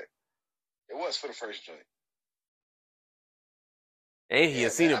first one. It was for the first joint. And he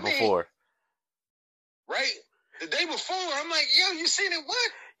had seen it before. Right? The day before, I'm like, yo, you seen it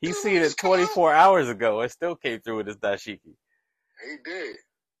what? He seen it 24 hours ago. It still came through with his dashiki. He did.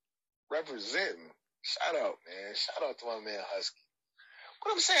 Representing. Shout out, man. Shout out to my man Husky.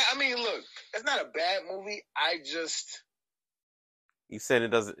 What I'm saying, I mean, look, it's not a bad movie. You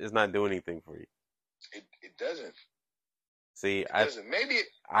said it's not doing anything for you. It doesn't. See, it doesn't. Maybe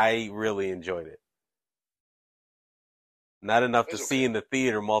I really enjoyed it. Not enough to see in the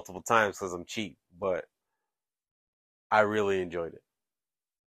theater multiple times because I'm cheap, but I really enjoyed it.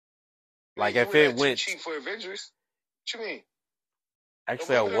 Like if it went cheap for Avengers, what you mean?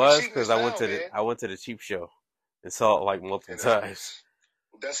 Actually, I was because I went to the cheap show and saw it like multiple times.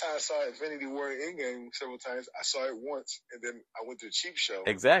 That's how I saw Infinity War Endgame several times. I saw it once, and then I went to the cheap show.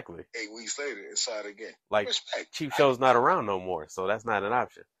 Exactly. 8 weeks later and saw it again. Like, respect. Cheap show's not around no more, so that's not an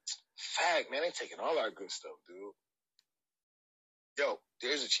option. Fact, man. They taking all our good stuff, dude. Yo,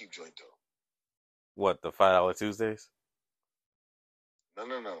 there's a cheap joint, though. What, the $5 Tuesdays?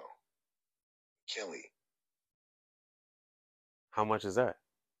 No. Kinley. How much is that?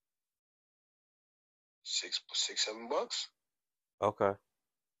 $6-7. Okay.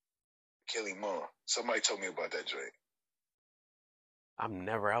 Kelly Mall. Somebody told me about that joint. I'm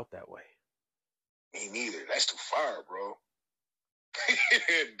never out that way. Me neither. That's too far, bro.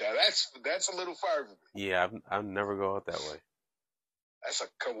 that's a little far for me. Yeah, I never go out that way. That's a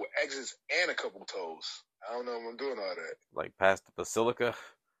couple exits and a couple toes. I don't know if I'm doing all that. Like past the Basilica?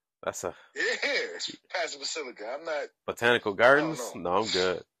 That's a... Yeah, past the Basilica. I'm not... Botanical Gardens? No, I'm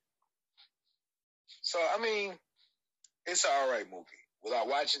good. So, I mean, it's an alright movie. Will I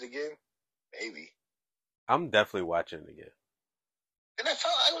watch it again? Maybe. I'm definitely watching it again. And I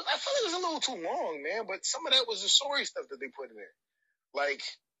felt it was a little too long, man. But some of that was the story stuff that they put in there. Like,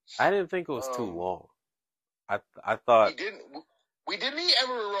 I didn't think it was too long. I thought we didn't need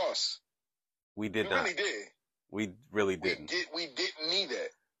Everett Ross. We did we not. Really did. We really didn't. We didn't need that.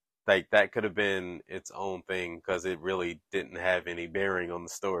 Like, that could have been its own thing because it really didn't have any bearing on the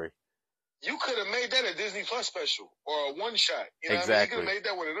story. You could have made that a Disney Plus special or a one shot. You know exactly. What I mean? You could have made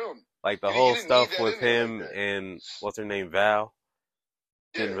that one of them. Like the whole stuff with him and what's her name, Val,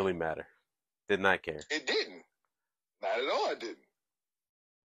 didn't really matter. Did not care. It didn't. Not at all. It didn't.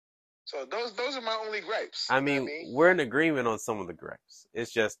 So those are my only gripes. I mean, we're in agreement on some of the gripes.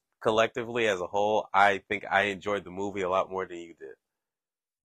 It's just collectively as a whole, I think I enjoyed the movie a lot more than you did.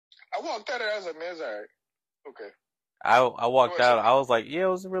 I walked out of it, I was like, man, it's all right. Okay. I walked out, I was like, yeah, it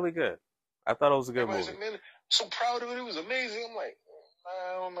was really good. I thought it was a good movie. Said, man, I'm so proud of it. It was amazing. I'm like,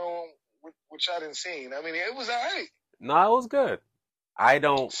 I don't know what y'all didn't see. I mean, it was all right. No, it was good. I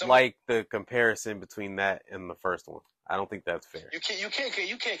don't like the comparison between that and the first one. I don't think that's fair. You can't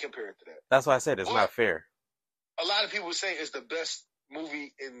compare it to that. That's why I said it's not fair. A lot of people say it's the best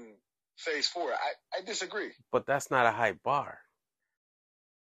movie in Phase 4. I disagree. But that's not a high bar.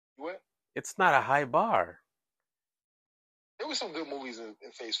 What? It's not a high bar. There were some good movies in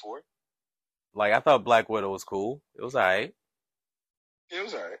Phase 4. Like, I thought Black Widow was cool. It was alright. It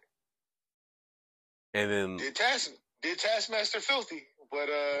was alright. And then did Taskmaster filthy, but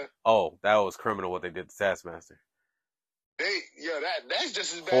oh, that was criminal what they did to Taskmaster. That's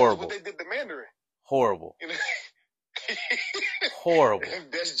just as bad as what they did to Mandarin. Horrible. You know? Horrible.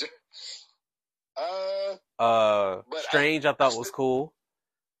 That's just Strange I thought was cool.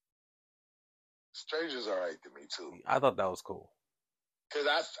 Strange is alright to me too. I thought that was cool. Because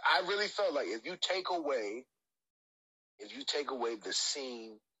I really felt like if you take away the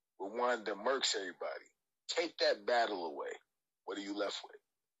scene with Wanda murks everybody, take that battle away, what are you left with?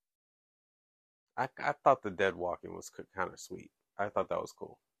 I thought the dead walking was kind of sweet. I thought that was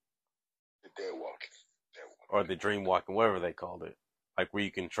cool. The dead walking. Or the dream walking, whatever they called it. Like where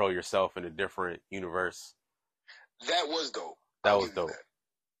you control yourself in a different universe. That was dope. That was dope.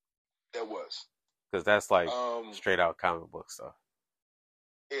 That was. Because that's like straight out comic book stuff.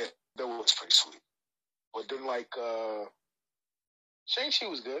 Yeah, that was pretty sweet. But then like Shang-Chi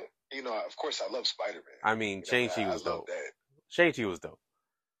was good. You know, of course I love Spider-Man. I mean, Shang-Chi was dope. That. Shang-Chi was dope.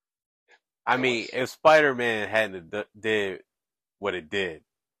 I mean, if Spider-Man hadn't did what it did,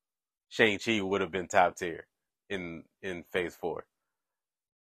 Shang-Chi would have been top tier in Phase 4.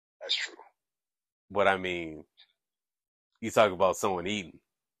 That's true. But I mean, you talk about someone eating.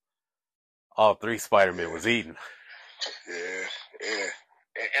 All 3 Spider-Men was eating. Yeah.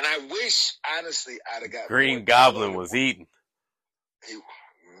 And I wish, honestly, I'd have got Green Goblin was eating.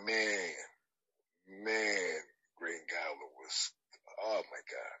 Man, Green Goblin was, oh my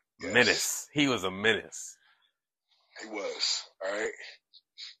God. Yes. Menace. He was a menace. He was. All right.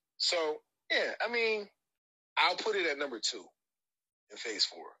 So, yeah, I mean, I'll put it at number 2 in Phase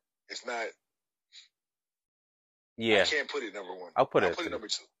 4. It's not. Yeah. I can't put it number 1. I'll put it number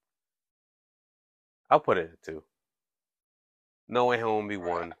 2. I'll put it at 2. No Way Home be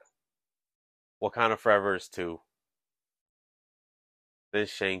 1. Wakanda Forever is 2. Then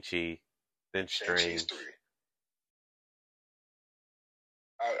Shang-Chi. Then Strange. 3.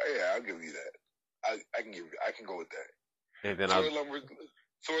 Yeah, I'll give you that. I can go with that. And then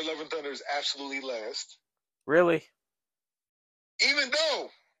Thor: Love and Thunder is absolutely last. Really? Even though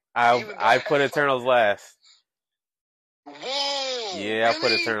I put Eternals last. Whoa! Yeah, really? I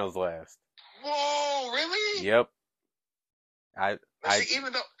put Eternals last. Whoa! Really? Yep.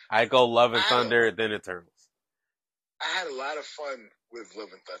 Even though I go Love and Thunder, then Eternals. I had a lot of fun with Love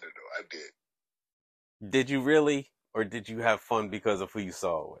and Thunder, though. I did. Did you really? Or did you have fun because of who you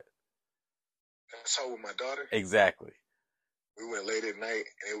saw it with? I saw it with my daughter. Exactly. We went late at night,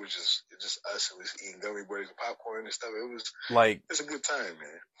 and it was just us. It was eating gummy bears and popcorn and stuff. It was like, it's a good time,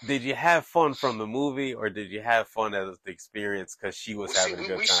 man. Did you have fun from the movie, or did you have fun as the experience because she was having a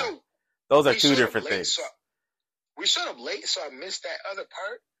good time? Those are 2 different things. So we showed up late, so I missed that other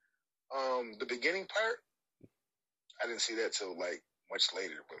part. The beginning part, I didn't see that till like much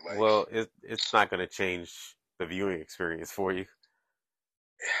later. But like, well, it's not going to change the viewing experience for you.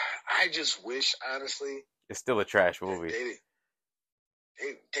 I just wish, honestly, it's still a trash movie.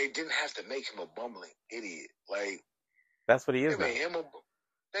 They didn't have to make him a bumbling idiot. Like, that's what he is. They made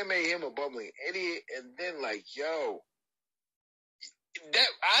him a bumbling idiot, and then like, yo, that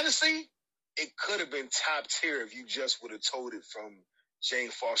honestly, it could have been top tier if you just would have told it from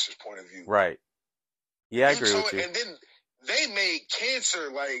Jane Foster's point of view. Right. Yeah, I agree with you. And then they made Cancer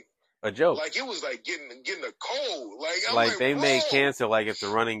like a joke. Like it was like getting a cold. Like I'm Like like, they bro. made cancer like it's a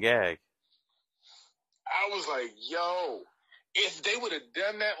running gag. I was like, yo, if they would have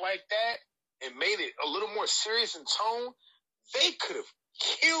done that like that and made it a little more serious in tone, they could have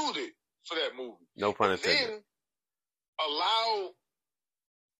killed it for that movie. No pun And intended. then allow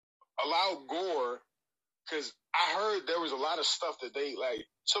gore, because I heard there was a lot of stuff that they like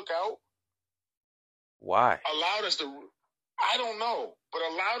took out. Why? Allowed us to, I don't know, but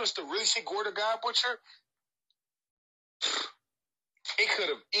allowed us to really see Gore the God Butcher. It could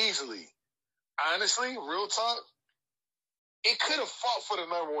have easily, honestly, real talk, it could have fought for the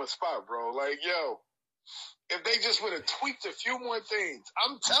number one spot, bro. Like, yo, if they just would have tweaked a few more things,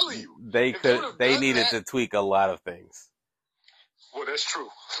 I'm telling you, They needed that, to tweak a lot of things. Well, that's true.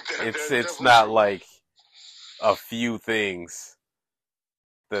 It's not true. Like a few things.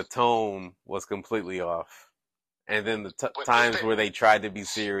 The tone was completely off. And then the times where they tried to be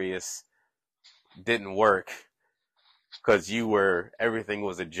serious didn't work because everything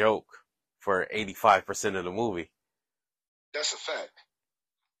was a joke for 85% of the movie. That's a fact.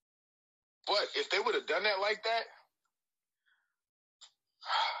 But if they would have done that like that,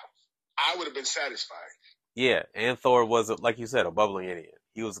 I would have been satisfied. Yeah, and Thor was, like you said, a bubbling idiot.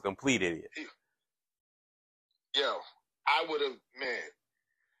 He was a complete idiot. Yo, I would have, man.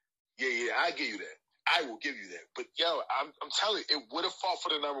 Yeah, I give you that. I will give you that. But yo, I'm telling you, it would have fought for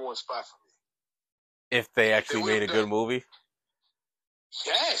the number one spot for me. If they actually made a good movie?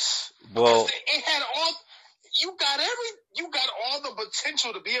 Yes. Well, it had all, you got all the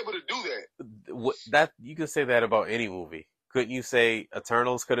potential to be able to do that. That you could say that about any movie. Couldn't you say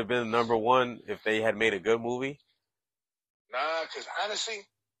Eternals could have been number one if they had made a good movie? Nah, because honestly,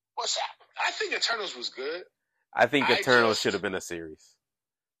 I think Eternals was good. I think Eternals should have been a series.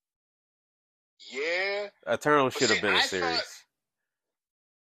 Yeah. Eternals should have been a series.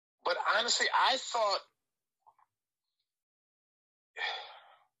 But honestly, I thought,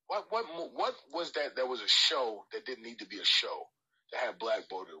 what was that? That was a show that didn't need to be a show that had Black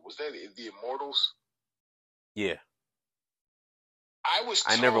Bolt. Was that The Immortals? Yeah.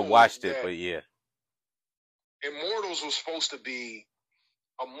 I never watched it, but yeah. Immortals was supposed to be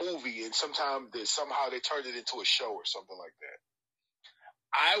a movie, and somehow they turned it into a show or something like that.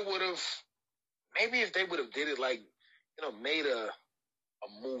 I would have, maybe if they would have did it like, made a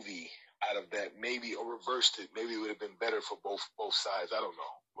movie out of that, maybe, or reversed it, maybe it would have been better for both sides. I don't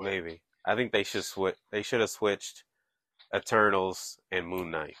know. But maybe. I think they should have switched Eternals and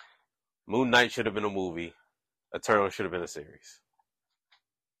Moon Knight. Moon Knight should have been a movie. Eternals should have been a series.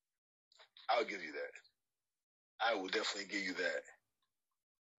 I'll give you that. I will definitely give you that.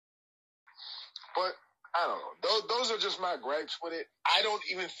 But I don't know. Those are just my gripes with it. I don't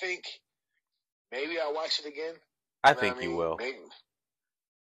even think maybe I'll watch it again. I think you will. Maybe.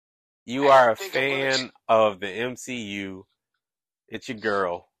 You are a fan of the MCU. It's your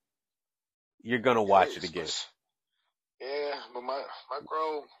girl. You're gonna watch it again. Yeah, but my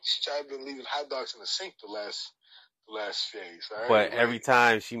girl, she's been leaving hot dogs in the sink the last phase. Right? But every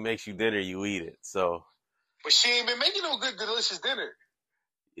time she makes you dinner, you eat it. So. But she ain't been making no good, delicious dinner.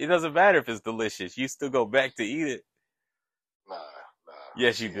 It doesn't matter if it's delicious. You still go back to eat it. Nah.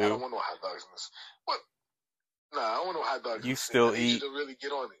 Yes, you do. I don't want no hot dogs in this. What? Nah, I don't want no hot dogs. You still eat. You to really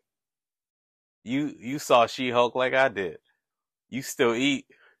get on it. You saw She-Hulk like I did. You still eat.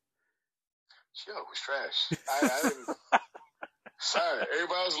 She-Hulk was trash. I didn't. Sorry,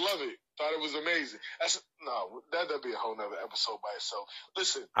 everybody else loved it. Thought it was amazing. That'd be a whole nother episode by itself.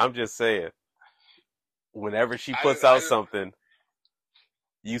 Listen, I'm just saying. Whenever she puts out something,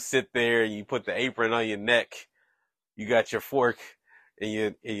 you sit there and you put the apron on your neck. You got your fork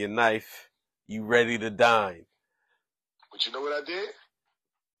and your knife. You ready to dine. But you know what I did?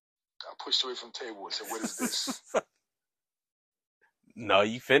 I pushed away from the table and said, "What is this?" No,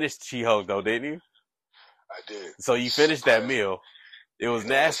 you finished She-Hulk though, didn't you? I did. So you finished that meal. It was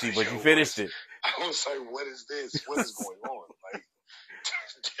nasty, but you finished it. I was like, "What is this? What is going on? Like,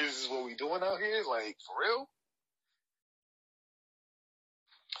 this is what we doing out here? Like, for real?"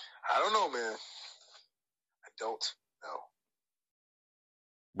 I don't know, man. I don't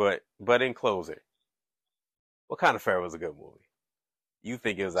know. But in closing, Wakanda Forever was a good movie. You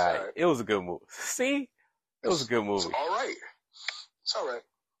think it was all right? It was a good movie. See, it was a good movie. It's all right. It's all right.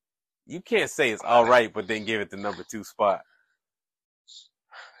 You can't say it's all right, but then give it the number 2 spot.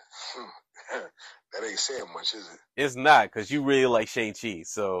 That ain't saying much, is it? It's not, because you really like Shang-Chi.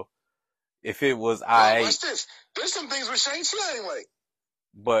 So if it was all right. Watch this. There's some things with Shang-Chi I ain't like.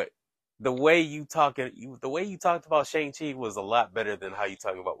 But the way you talked about Shang-Chi was a lot better than how you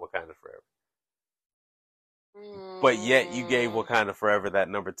talking about Wakanda Forever. But yet you gave Wakanda Forever that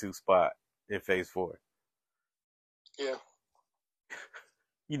number 2 spot in Phase 4. Yeah.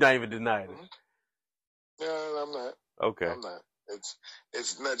 You're not even denying it. No, I'm not. Okay. I'm not.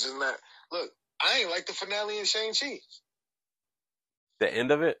 It's not just not. Look, I ain't like the finale in Shang-Chi. The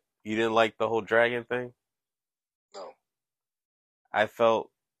end of it? You didn't like the whole dragon thing? No. I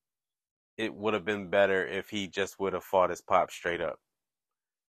felt it would have been better if he just would have fought his pop straight up.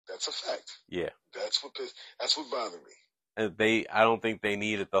 That's a fact. Yeah. That's what bothered me. And I don't think they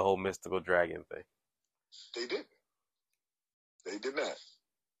needed the whole mystical dragon thing. They didn't. They did not.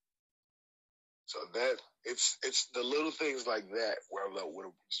 So that it's the little things like that where I'm like, what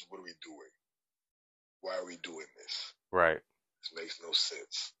are we doing? Why are we doing this? Right. This makes no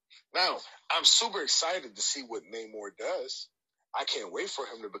sense. Now, I'm super excited to see what Namor does. I can't wait for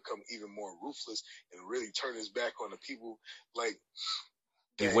him to become even more ruthless and really turn his back on the people. Like,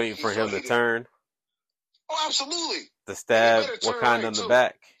 you waiting for him to turn? Oh, absolutely. To stab Wakanda in the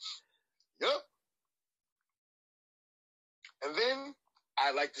back. Yep. And then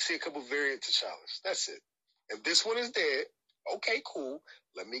I'd like to see a couple variant T'Challas. That's it. If this one is dead, okay, cool.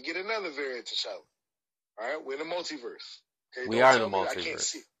 Let me get another variant T'Challa. All right, we're in the multiverse. Okay, we are in the multiverse. I can't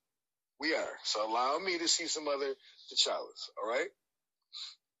see. We are. So allow me to see some other T'Challas. All right,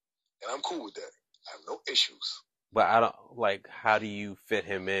 and I'm cool with that. I have no issues. But I don't like. How do you fit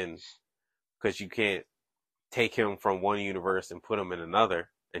him in? Because you can't take him from one universe and put him in another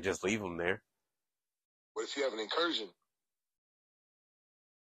and just leave him there. What if you have an incursion?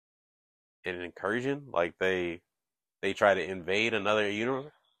 An incursion? Like they try to invade another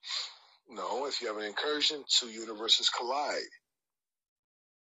universe? No, if you have an incursion, two universes collide.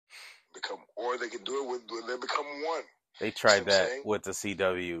 Or they can do it when they become one. They tried that with the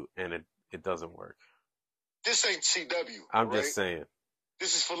CW and it doesn't work. This ain't CW. I'm right? just saying.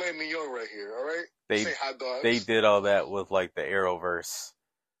 This is filet mignon right here, all right? This ain't hot dogs. They did all that with like the Arrowverse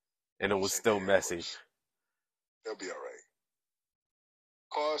and it was still messy. They'll be all right.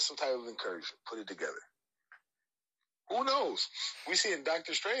 Cause some type of incursion. Put it together. Who knows? We see in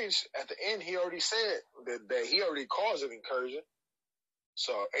Doctor Strange at the end, he already said that he already caused an incursion.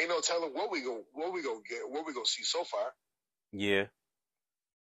 So ain't no telling what we gonna get, what we gonna see so far. Yeah.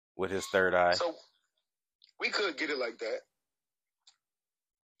 With his third eye. So we could get it like that.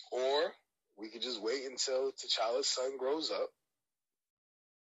 Or we could just wait until T'Challa's son grows up.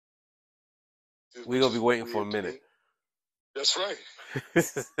 We're gonna be waiting for a minute. That's right.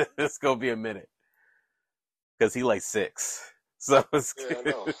 It's gonna be a minute. Because he like 6. So it's, I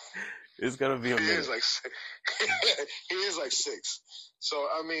know. It's gonna be a minute. He is like 6. So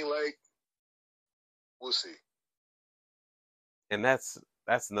I mean, like, we'll see. And that's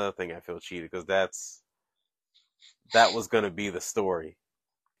another thing I feel cheated, because that was gonna be the story.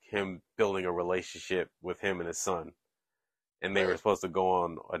 Him building a relationship with him and his son. And they were supposed to go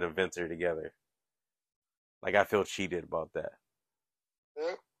on an adventure together. Like, I feel cheated about that.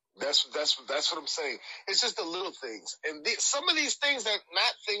 Yeah. That's what I'm saying. It's just the little things. And some of these things are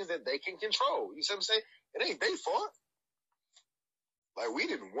not things that they can control. You see what I'm saying? It ain't their fault. Like, we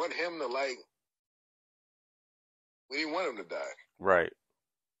didn't want him to, we didn't want him to die. Right.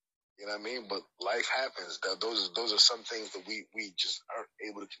 You know what I mean? But life happens. Those are some things that we just aren't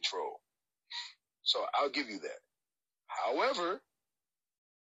able to control. So I'll give you that. However,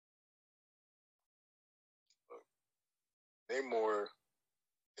 Namor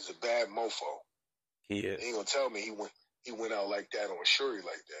is a bad mofo. He is. He ain't gonna tell me he went out like that on Shuri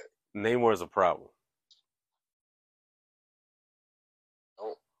like that. Namor is a problem.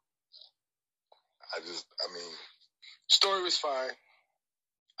 No. I mean, story was fine.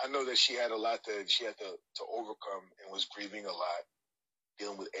 I know that she had a lot that she had to overcome and was grieving a lot,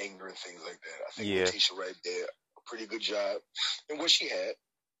 dealing with anger and things like that. I think Letitia Wright did a pretty good job in what she had.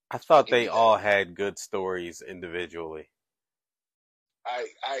 I thought they all had good stories individually.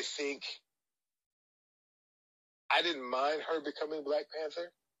 I think I didn't mind her becoming Black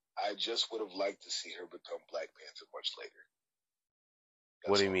Panther. I just would have liked to see her become Black Panther much later.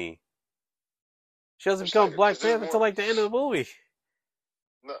 What do you mean? She doesn't become Black Panther until like the end of the movie.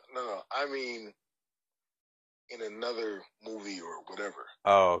 No. I mean, in another movie or whatever.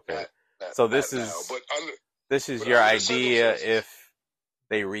 Oh, okay. So this is your idea if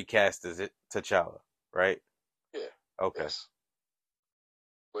they recast as it T'Challa, right? Yeah. Okay. Yes.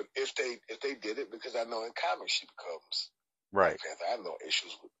 But if they did it, because I know in comics she becomes right. Black Panther. I have no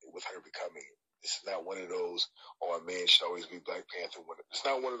issues with her becoming it. It's not one of those, a man should always be Black Panther. It's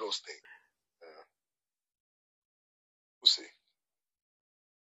not one of those things. We'll see.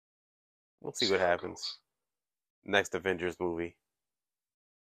 We'll see what happens. Next Avengers movie.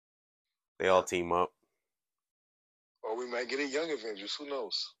 They all team up. Or we might get a Young Avengers. Who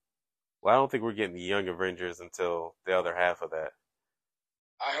knows? Well, I don't think we're getting the Young Avengers until the other half of that.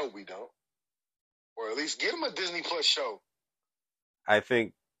 I hope we don't. Or at least get them a Disney Plus show. I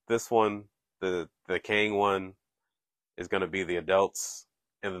think this one, the Kang one, is going to be the adults,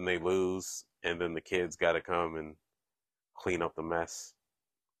 and then they lose, and then the kids got to come and clean up the mess.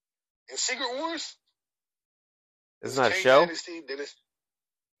 In Secret Wars? It's not a Kang show? Dynasty, then it's...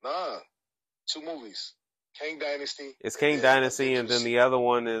 Nah. 2 movies. Kang Dynasty. It's Kang Dynasty, and then the other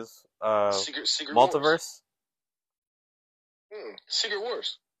one is Secret Multiverse? Wars. Secret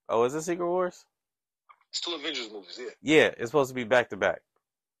Wars. Oh, is it Secret Wars? It's 2 Avengers movies, yeah. Yeah, it's supposed to be back-to-back.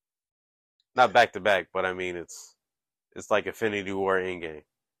 Not back-to-back, but I mean, it's like Infinity War Endgame.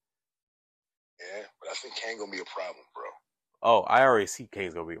 Yeah, but I think Kang gonna be a problem, bro. Oh, I already see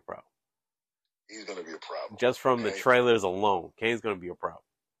Kang's gonna be a problem. He's gonna be a problem. Just from the trailers alone, Kang's gonna be a problem.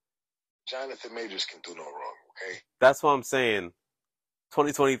 Jonathan Majors can do no wrong, okay? That's what I'm saying.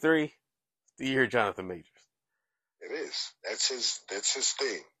 2023, the year of Jonathan Majors. It is. That's his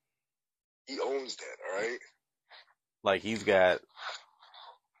thing. He owns that, all right? Like, he's got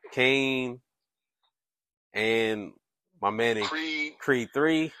Kane and my man in Creed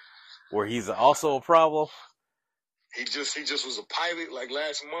 3, where he's also a problem. He just was a pilot like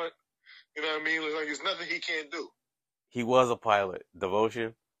last month. You know what I mean? Like, there's nothing he can't do. He was a pilot.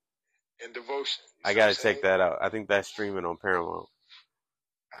 Devotion. And Devotion. I gotta check that out. I think that's streaming on Paramount.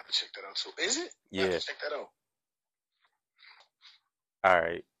 I have to check that out. So is it? Yeah. I have to check that out. All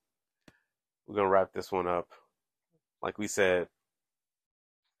right. We're gonna wrap this one up. Like we said,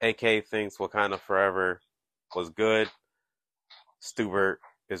 AK thinks Wakanda Forever was good. Stubert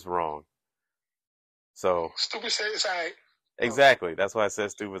is wrong. So Stupid said it's all right. Exactly. That's why I said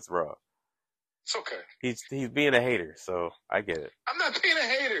Stubert's wrong. It's okay. He's being a hater, so I get it. I'm not being a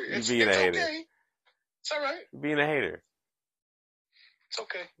hater. It's being a hater. Okay. It's all right. Being a hater. It's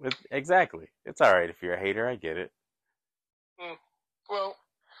okay. Exactly. It's all right if you're a hater. I get it. Well,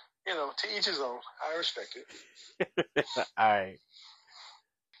 you know, to each his own. I respect it. All right.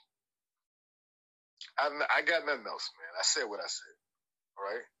 I got nothing else, man. I said what I said. All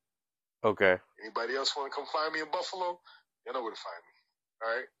right? Okay. Anybody else want to come find me in Buffalo? You know where to find me.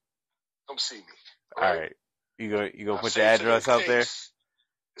 All right? Come see me. All right. You gonna put your address out there?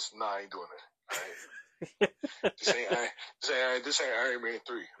 Nah, I ain't doing that. All right? This ain't Iron Man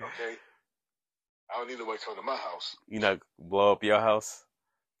 3, okay? I don't need nobody coming to my house. You not blow up your house?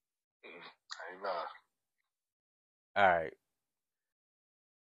 I ain't nah. All right.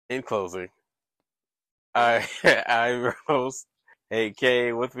 In closing, I'm your host,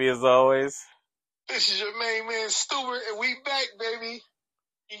 AK, with me as always. This is your main man, Stuber, and we back, baby.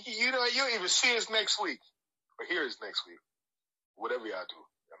 You know, you'll even see us next week, or hear us next week. Whatever y'all do.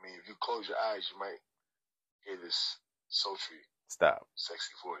 I mean, if you close your eyes, you might hear this sultry,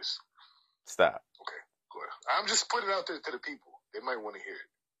 sexy voice. Stop. Okay, go ahead. I'm just putting it out there to the people. They might want to hear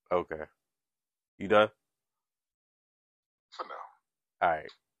it. Okay. You done? For now. All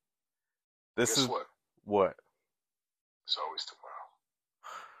right. Guess what? What? It's always tomorrow.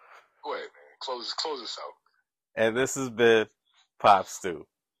 Go ahead, man. Close us out. And this has been Pop Stew.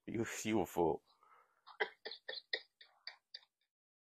 You a fool.